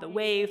top of the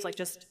waves, like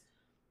just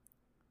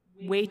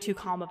way too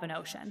calm of an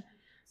ocean.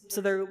 So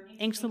they're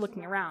anxiously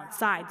looking around,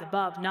 sides,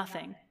 above,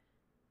 nothing.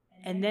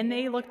 And then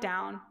they look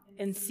down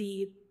and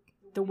see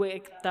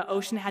the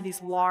ocean had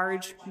these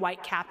large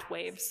white-capped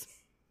waves.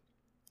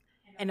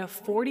 And a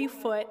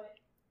 40-foot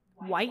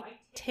white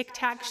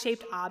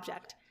tic-tac-shaped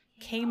object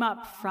came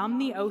up from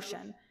the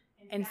ocean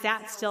and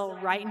sat still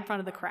right in front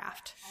of the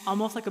craft,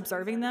 almost like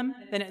observing them.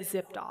 Then it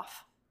zipped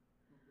off.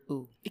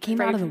 Ooh. It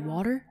came out of the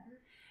water?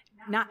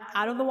 Not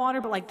out of the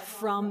water, but like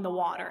from the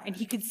water. And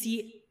he could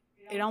see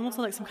it almost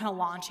looked like some kind of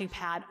launching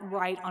pad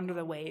right under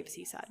the waves,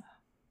 he said.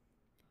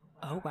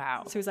 Oh,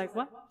 wow. So he's like,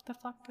 what the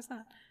fuck is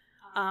that?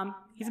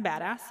 He's a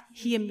badass.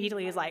 He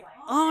immediately is like,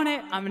 on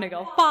it. I'm going to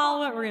go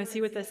follow it. We're going to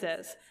see what this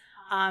is.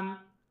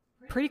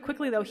 Pretty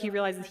quickly, though, he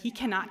realizes he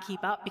cannot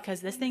keep up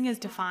because this thing is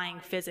defying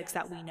physics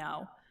that we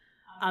know.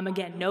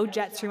 Again, no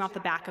jet stream off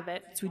the back of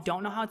it, so we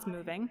don't know how it's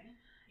moving.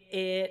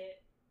 It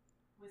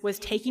was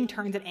taking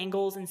turns at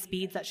angles and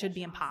speeds that should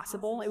be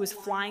impossible. It was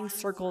flying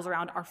circles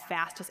around our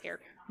fastest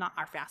not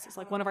our fastest,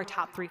 like one of our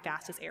top 3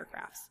 fastest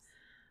aircrafts.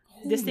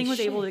 This thing was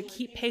able to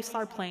keep pace with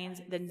our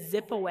planes, then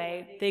zip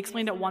away. They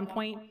explained at one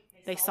point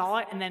they saw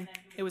it and then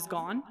it was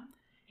gone.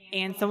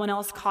 And someone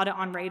else caught it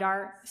on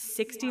radar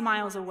 60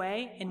 miles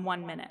away in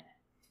 1 minute.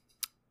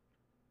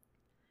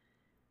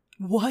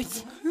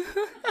 What?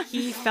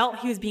 He felt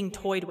he was being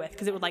toyed with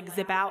because it would like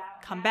zip out,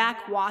 come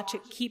back, watch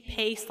it, keep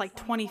pace like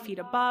 20 feet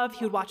above.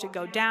 He would watch it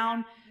go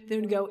down, then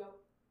it would go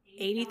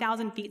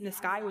 80,000 feet in the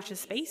sky, which is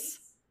space,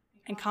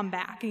 and come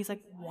back. And he's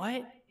like,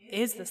 what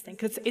is this thing?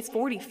 Because it's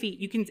 40 feet.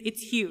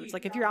 It's huge.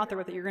 Like if you're out there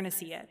with it, you're going to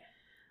see it.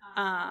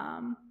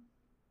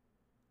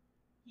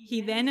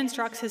 He then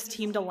instructs his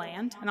team to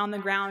land, and on the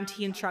ground,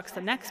 he instructs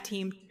the next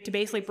team to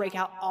basically break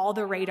out all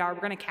the radar. We're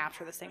going to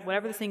capture this thing.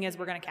 Whatever this thing is,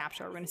 we're going to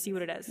capture it. We're going to see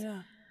what it is.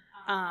 Yeah.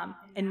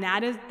 And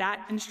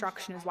that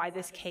instruction is why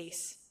this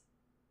case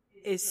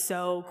is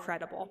so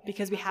credible,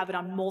 because we have it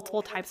on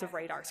multiple types of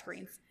radar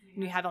screens,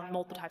 and we have it on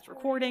multiple types of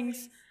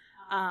recordings.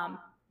 So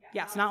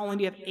not only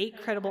do you have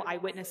 8 credible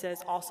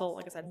eyewitnesses, also,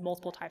 like I said,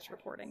 multiple types of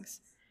recordings.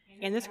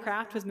 And this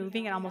craft was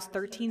moving at almost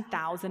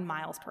 13,000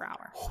 miles per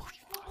hour,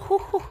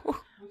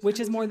 which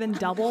is more than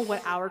double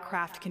what our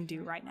craft can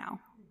do right now.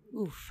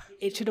 Oof.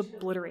 It should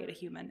obliterate a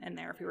human in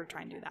there if we were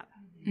trying to do that.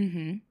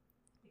 Mm-hmm.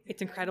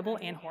 It's incredible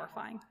and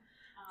horrifying.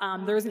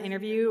 There was an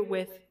interview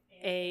with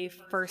a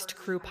first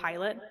crew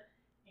pilot,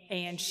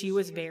 and she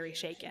was very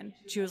shaken.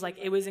 She was like,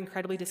 it was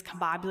incredibly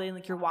discombobulating.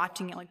 Like, you're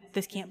watching it, like,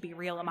 this can't be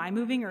real. Am I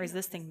moving, or is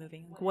this thing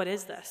moving? Like, what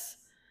is this?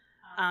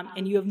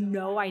 And you have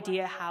no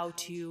idea how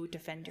to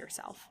defend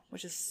yourself,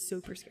 which is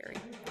super scary.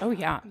 Oh,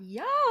 yeah.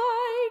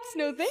 Yikes.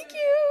 No, thank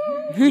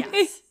you.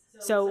 Yes.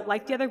 So,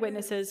 like the other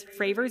witnesses,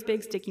 Fravor's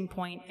big sticking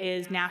point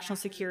is national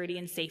security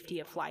and safety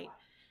of flight.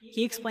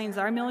 He explains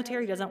that our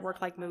military doesn't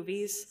work like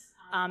movies.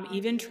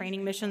 Even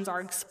training missions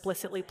are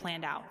explicitly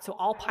planned out. So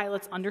all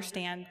pilots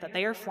understand that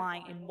they are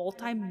flying a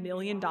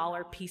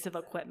multi-million-dollar piece of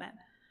equipment.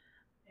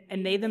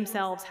 And they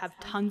themselves have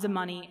tons of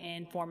money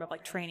in form of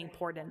like training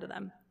poured into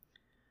them.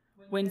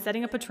 When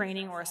setting up a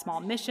training or a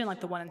small mission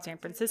like the one in San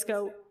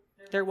Francisco,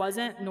 there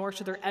wasn't, nor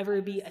should there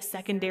ever be, a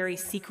secondary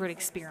secret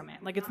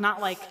experiment. Like, it's not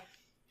like,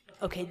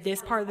 okay,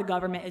 this part of the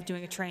government is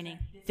doing a training.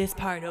 This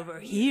part over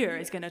here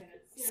is going to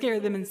scare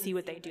them and see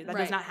what they do. That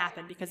does not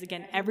happen because,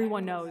 again,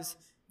 everyone knows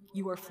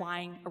you are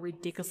flying a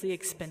ridiculously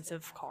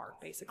expensive car,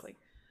 basically.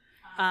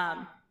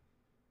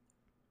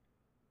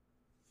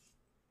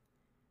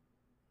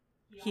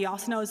 He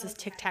also knows this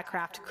Tic Tac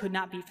craft could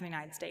not be from the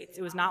United States.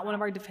 It was not one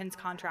of our defense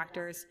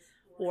contractors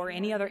or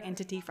any other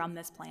entity from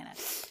this planet.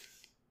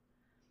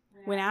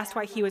 When asked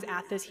why he was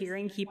at this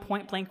hearing, he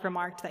point-blank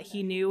remarked that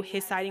he knew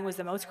his sighting was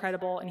the most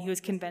credible, and he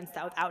was convinced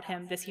that without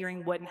him, this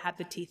hearing wouldn't have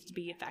the teeth to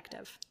be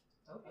effective.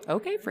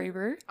 Okay,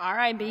 Fravor. All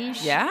right,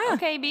 Beesh. Yeah.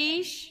 Okay,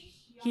 Beesh.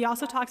 He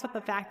also talks about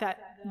the fact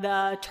that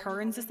the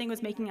turns this thing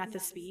was making at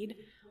this speed,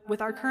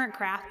 with our current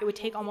craft, it would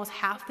take almost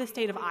half the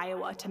state of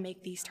Iowa to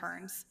make these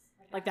turns.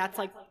 Like, that's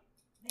like,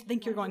 I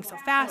think you're going so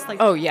fast, like,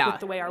 with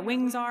the way our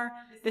wings are.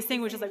 This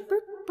thing was just like, boop,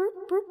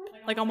 boop,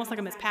 boop, like almost like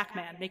a Miss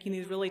Pac-Man, making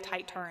these really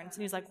tight turns.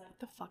 And he's like, what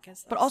the fuck is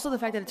this? But also the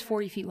fact that it's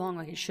 40 feet long,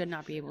 like, it should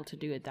not be able to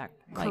do it that.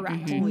 Like,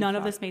 correct. None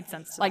of this made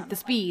sense to like them. the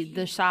speed,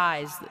 the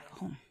size.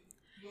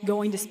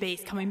 Going to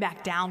space, coming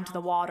back down to the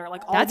water,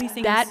 like all these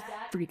things. That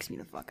freaks me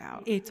the fuck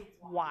out. It's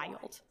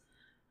wild.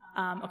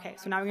 Okay,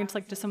 so now we're going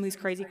to just some of these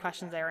crazy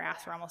questions they were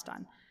asked. We're almost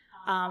done.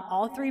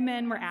 All 3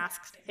 men were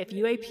asked if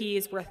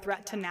UAPs were a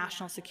threat to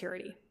national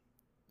security.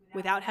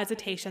 Without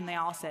hesitation, they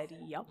all said,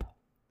 yup.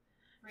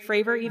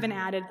 Fravor even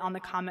added on the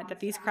comment that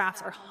these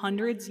crafts are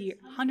hundreds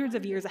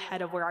of years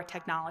ahead of where our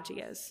technology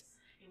is.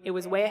 It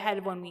was way ahead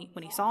of when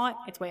he saw it.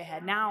 It's way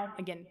ahead now.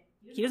 Again,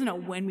 he doesn't know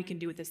when we can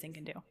do what this thing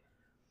can do.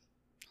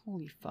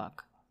 Holy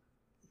fuck.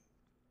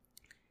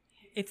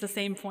 It's the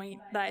same point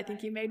that I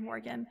think you made,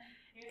 Morgan.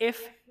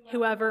 If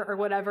whoever or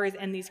whatever is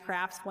in these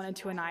crafts wanted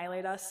to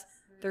annihilate us,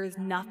 there is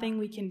nothing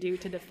we can do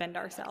to defend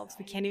ourselves.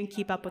 We can't even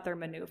keep up with their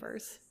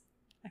maneuvers.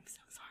 I'm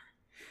so sorry.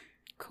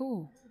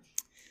 Cool.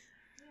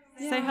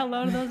 Say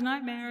hello to those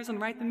nightmares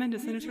and write them into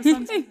Sinister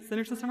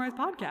Sunrise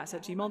Podcast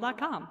at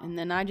gmail.com. And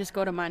then I just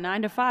go to my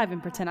 9 to 5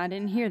 and pretend I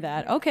didn't hear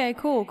that. Okay,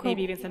 cool.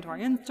 Maybe even send to our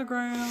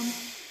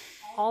Instagram.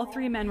 All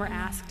three men were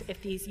asked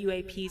if these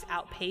UAPs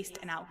outpaced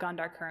and outgunned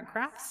our current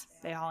crafts.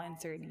 They all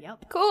answered,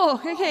 yep. Cool.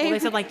 Okay. Well, they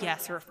said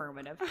yes or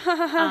affirmative.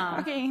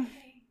 Okay.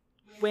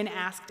 When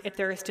asked if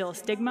there is still a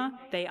stigma,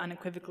 they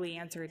unequivocally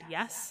answered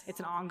yes. It's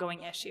an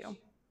ongoing issue.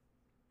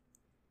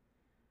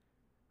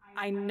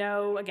 I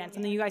know, again,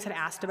 something you guys had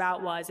asked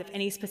about was if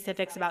any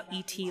specifics about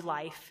ET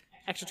life,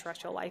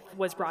 extraterrestrial life,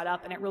 was brought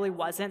up, and it really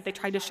wasn't. They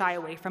tried to shy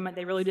away from it.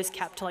 They really just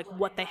kept to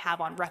what they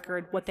have on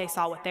record, what they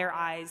saw with their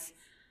eyes.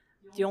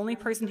 The only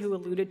person who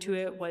alluded to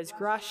it was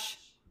Grouch,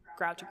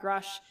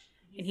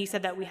 and he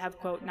said that we have,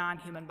 quote,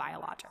 non-human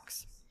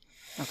biologics.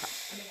 Okay.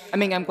 I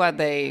mean, I'm glad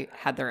they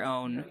had their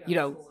own,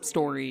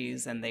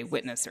 stories and they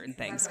witnessed certain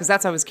things, because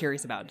that's what I was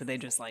curious about. Do they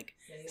just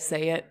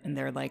say it and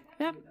they're like,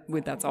 yeah,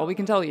 that's all we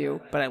can tell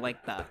you? But I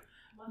like the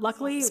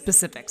luckily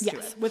specifics to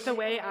yes, it. with the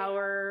way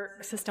our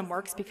system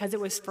works, because it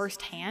was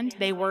firsthand,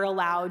 they were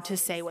allowed to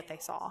say what they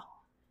saw.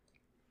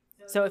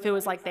 So if it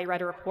was they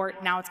read a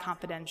report, now it's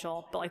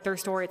confidential. But their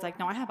story, it's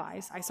no, I have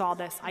eyes. I saw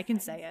this. I can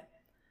say it.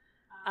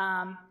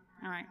 All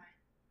right.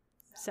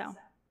 So,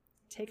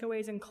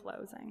 takeaways in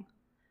closing.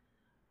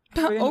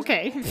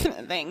 Okay.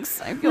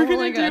 Thanks. I feel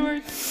really good.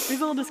 There's a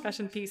little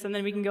discussion piece, and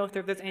then we can go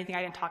through if there's anything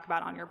I didn't talk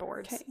about on your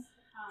boards. Okay.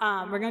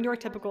 We're going to do our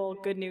typical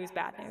good news,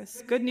 bad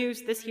news. Good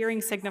news, this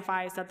hearing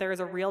signifies that there is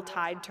a real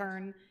tide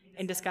turn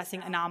in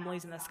discussing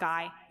anomalies in the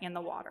sky and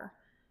the water.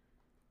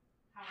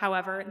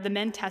 However, the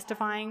men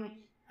testifying,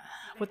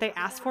 what they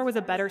asked for was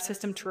a better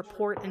system to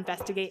report,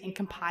 investigate, and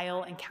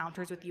compile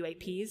encounters with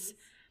UAPs.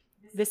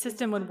 This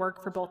system would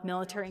work for both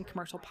military and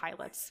commercial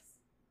pilots.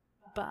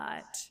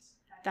 But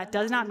that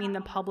does not mean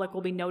the public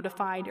will be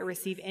notified or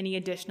receive any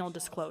additional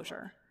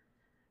disclosure.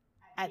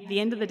 At the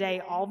end of the day,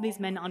 all of these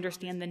men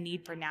understand the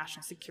need for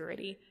national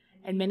security,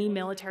 and many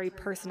military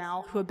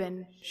personnel who have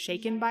been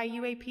shaken by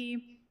UAP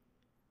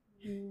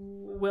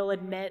will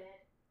admit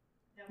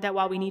that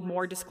while we need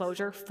more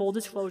disclosure, full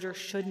disclosure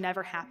should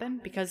never happen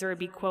because there would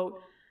be, quote,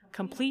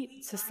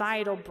 complete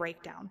societal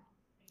breakdown,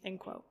 end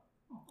quote.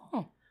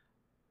 Oh.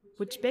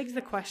 Which begs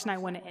the question I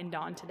want to end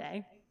on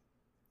today.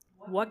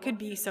 What could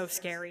be so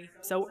scary,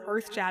 so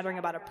earth-shattering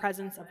about a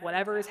presence of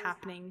whatever is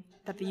happening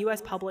that the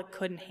U.S. public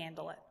couldn't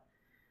handle it?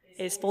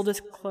 Is full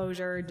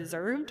disclosure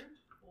deserved,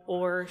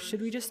 or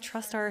should we just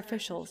trust our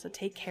officials to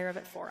take care of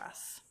it for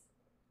us?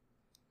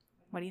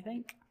 What do you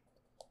think?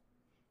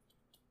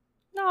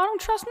 No, I don't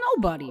trust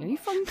nobody. Are you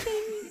fucking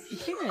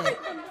kidding me? I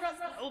don't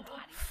trust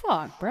nobody.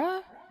 Fuck,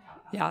 bruh.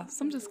 Yeah,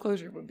 some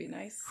disclosure would be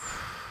nice.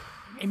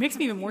 It makes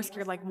me even more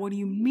scared. What do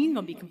you mean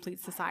there'll be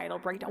complete societal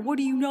breakdown? What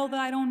do you know that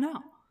I don't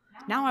know?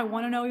 Now I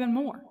want to know even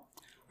more.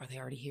 Are they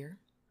already here?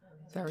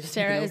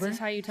 Sarah, is this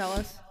how you tell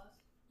us?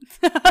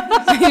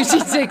 She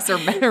takes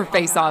her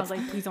face off. I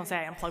was please don't say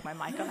I unplugged my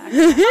mic on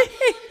that.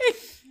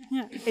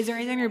 Yeah. Is there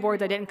anything on your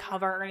boards I didn't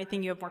cover or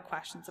anything you have more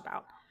questions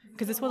about?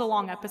 Because this was a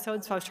long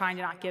episode, so I was trying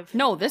to not give...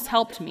 No, this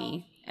helped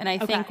me. And I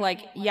think,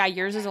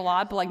 yours is a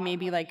lot, but,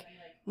 maybe,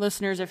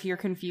 listeners, if you're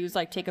confused,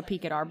 take a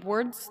peek at our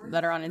boards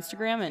that are on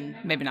Instagram and...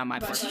 Maybe not my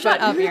board. Shut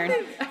up, Erin.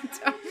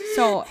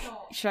 So,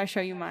 should I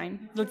show you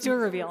mine? Let's do a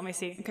reveal. Let me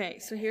see. Okay,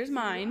 so here's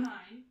mine.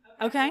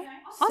 Okay.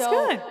 That's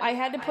good. I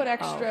had to put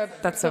extra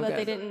that's so so that good.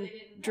 they didn't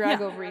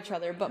drag over each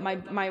other. But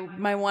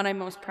my one I'm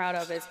most proud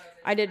of is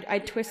I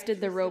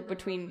twisted the rope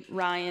between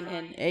Ryan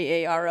and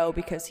AARO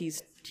because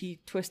he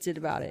twisted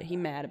about it. He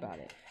mad about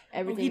it.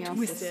 Everything else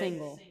is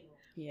single.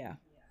 Yeah.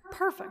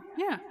 Perfect.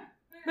 Yeah.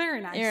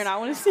 Very nice. Erin, I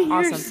want to see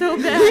awesome. yours so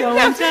bad. Show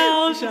and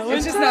tell.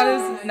 It's just not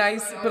as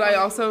nice, but I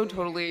also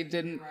totally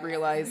didn't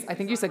realize. I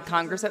think you said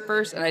Congress at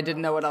first, and I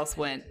didn't know what else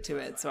went to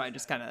it, so I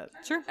just kind of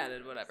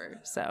added whatever.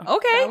 So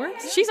okay,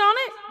 she's on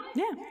it.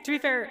 Yeah. To be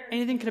fair,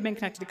 anything could have been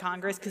connected to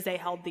Congress because they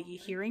held the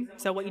hearing.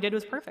 So what you did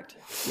was perfect.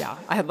 Yeah,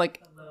 I had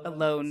a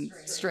lone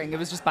string. It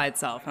was just by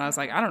itself, and I was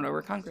like, I don't know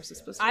where Congress is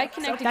supposed to be. I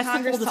connected that's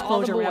Congress the full to all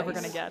the disclosure boys. we're ever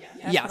going to get.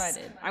 That's what I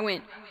did. I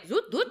went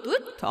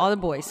to all the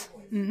boys.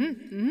 Mm-hmm.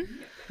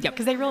 Mm-hmm. Yeah,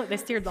 because they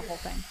steered the whole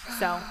thing.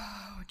 So,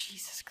 oh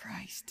Jesus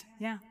Christ!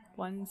 Yeah,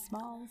 one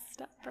small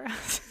step for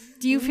us.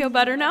 Do you feel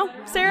better now,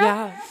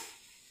 Sarah?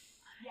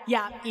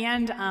 Yeah,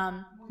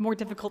 and more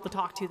difficult to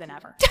talk to than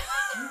ever.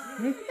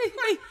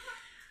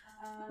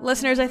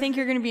 Listeners, I think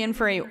you're going to be in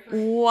for a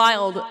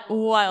wild,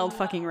 wild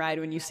fucking ride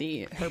when you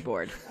see her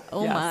board.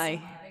 Oh my!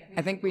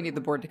 I think we need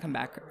the board to come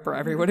back for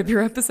every one of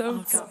your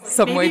episodes. Oh,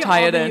 some way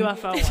tie it in.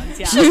 UFO ones,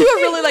 yeah. You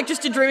really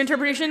just a dream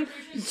interpretation.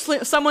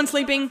 Someone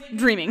sleeping,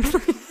 dreaming.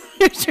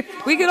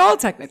 We could all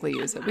technically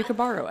use it. We could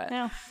borrow it.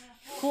 Yeah.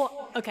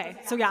 Well, okay.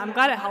 So yeah, I'm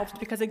glad it helped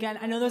because again,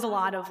 I know there's a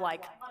lot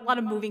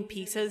of moving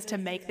pieces to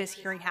make this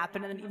hearing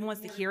happen, and then even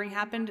once the hearing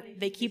happened,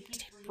 they keep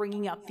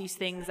bringing up these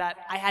things that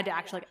I had to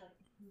actually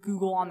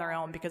Google on their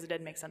own because it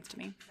didn't make sense to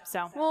me.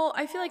 So Well,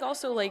 I feel like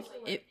also like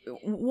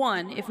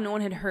if no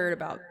one had heard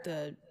about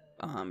the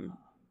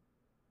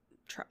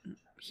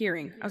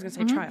hearing, I was gonna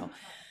say trial.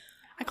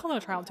 I call it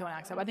a trial to an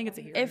accident. I think it's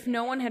a hearing. If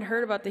no one had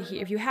heard about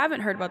if you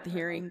haven't heard about the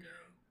hearing,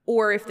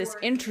 or if this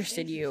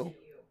interested you,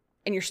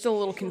 and you're still a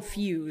little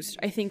confused,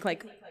 I think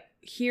like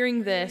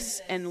hearing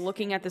this and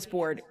looking at this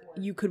board,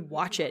 you could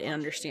watch it and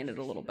understand it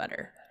a little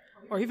better.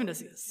 Or even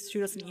just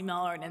shoot us an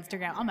email or an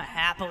Instagram. I'm gonna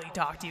happily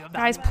talk to you about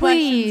Guys,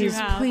 questions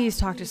you please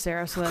have. talk to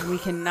Sarah so that we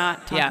can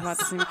not talk about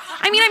this anymore.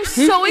 I mean, I'm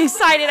so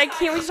excited. I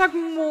can't wait to talk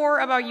more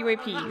about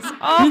UAPs.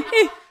 Oh,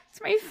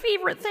 it's my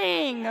favorite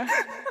thing.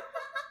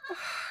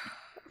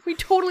 We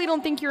totally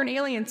don't think you're an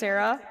alien,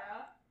 Sarah.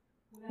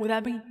 Would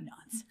that be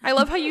nuts? I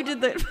love how you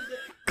did the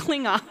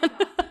Klingon.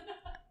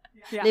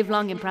 Yeah. Live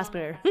long and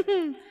prosper.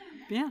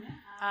 Yeah.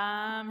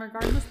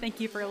 Regardless, thank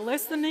you for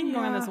listening,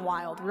 going on this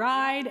wild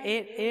ride.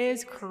 It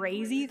is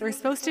crazy. There's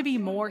supposed to be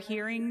more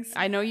hearings.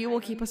 I know you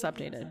will keep us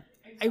updated.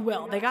 I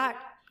will. They got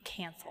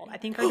canceled. I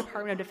think our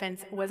Department of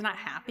Defense was not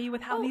happy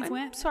with how these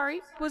went.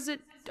 Sorry.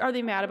 Are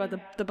they mad about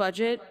the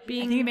budget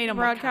being I think it made them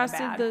look kinda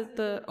broadcasted?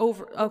 bad.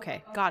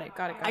 Okay, got it.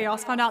 I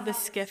also found out the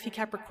skiff he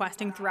kept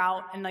requesting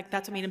throughout, and like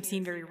that's what made him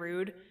seem very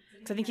rude.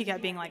 Because I think he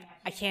kept being like,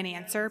 I can't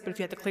answer, but if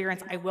you have the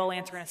clearance, I will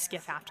answer in a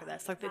skiff after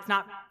this. Like it's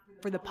not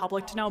for the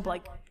public to know, but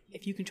like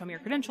if you can show me your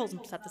credentials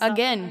and set this up.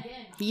 Again,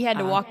 he had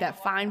to walk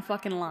that fine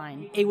fucking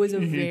line. It was a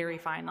very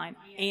fine line,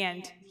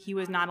 and he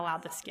was not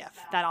allowed the skiff.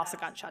 That also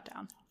got shut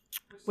down,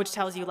 which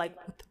tells you like,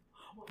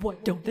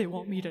 what don't they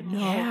want me to know?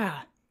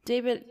 Yeah.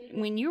 David,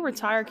 when you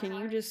retire, can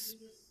you just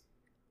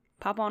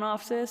pop on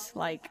off, sis?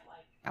 Like,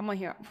 I'm gonna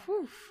hear.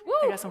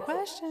 I got some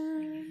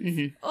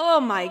questions.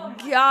 Oh my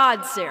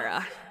God,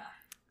 Sarah.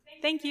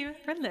 Thank you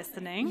for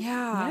listening.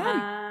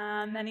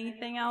 Yeah.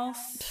 Anything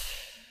else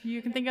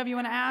you can think of you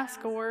want to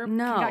ask or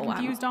No, got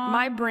confused on?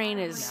 my brain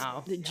is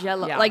the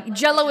jello, Yeah. like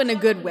jello in a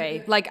good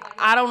way. Like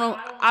I don't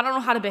know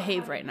how to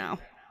behave right now.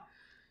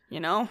 You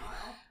know?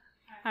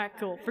 All right,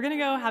 cool. We're going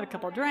to go have a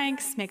couple of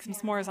drinks, make some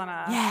s'mores on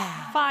a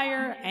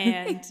fire,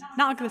 and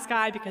not look at the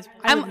sky because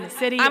I live in the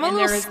city I'm a and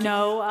little there is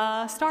no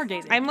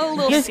stargazing. I'm a here.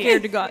 little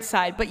scared to go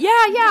outside, but yeah,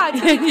 it's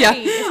gonna be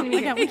great. It's gonna be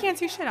Again, we can't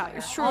see shit out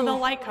here. true. All the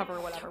light cover or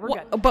whatever.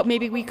 We're good. But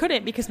maybe we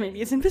couldn't because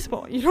maybe it's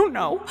invisible. You don't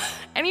know.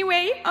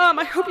 Anyway,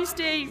 I hope you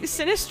stay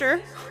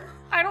sinister.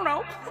 I don't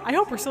know. I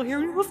hope we're still here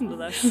when you listen to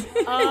this.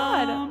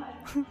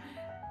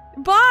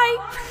 Bye.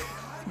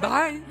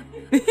 Bye.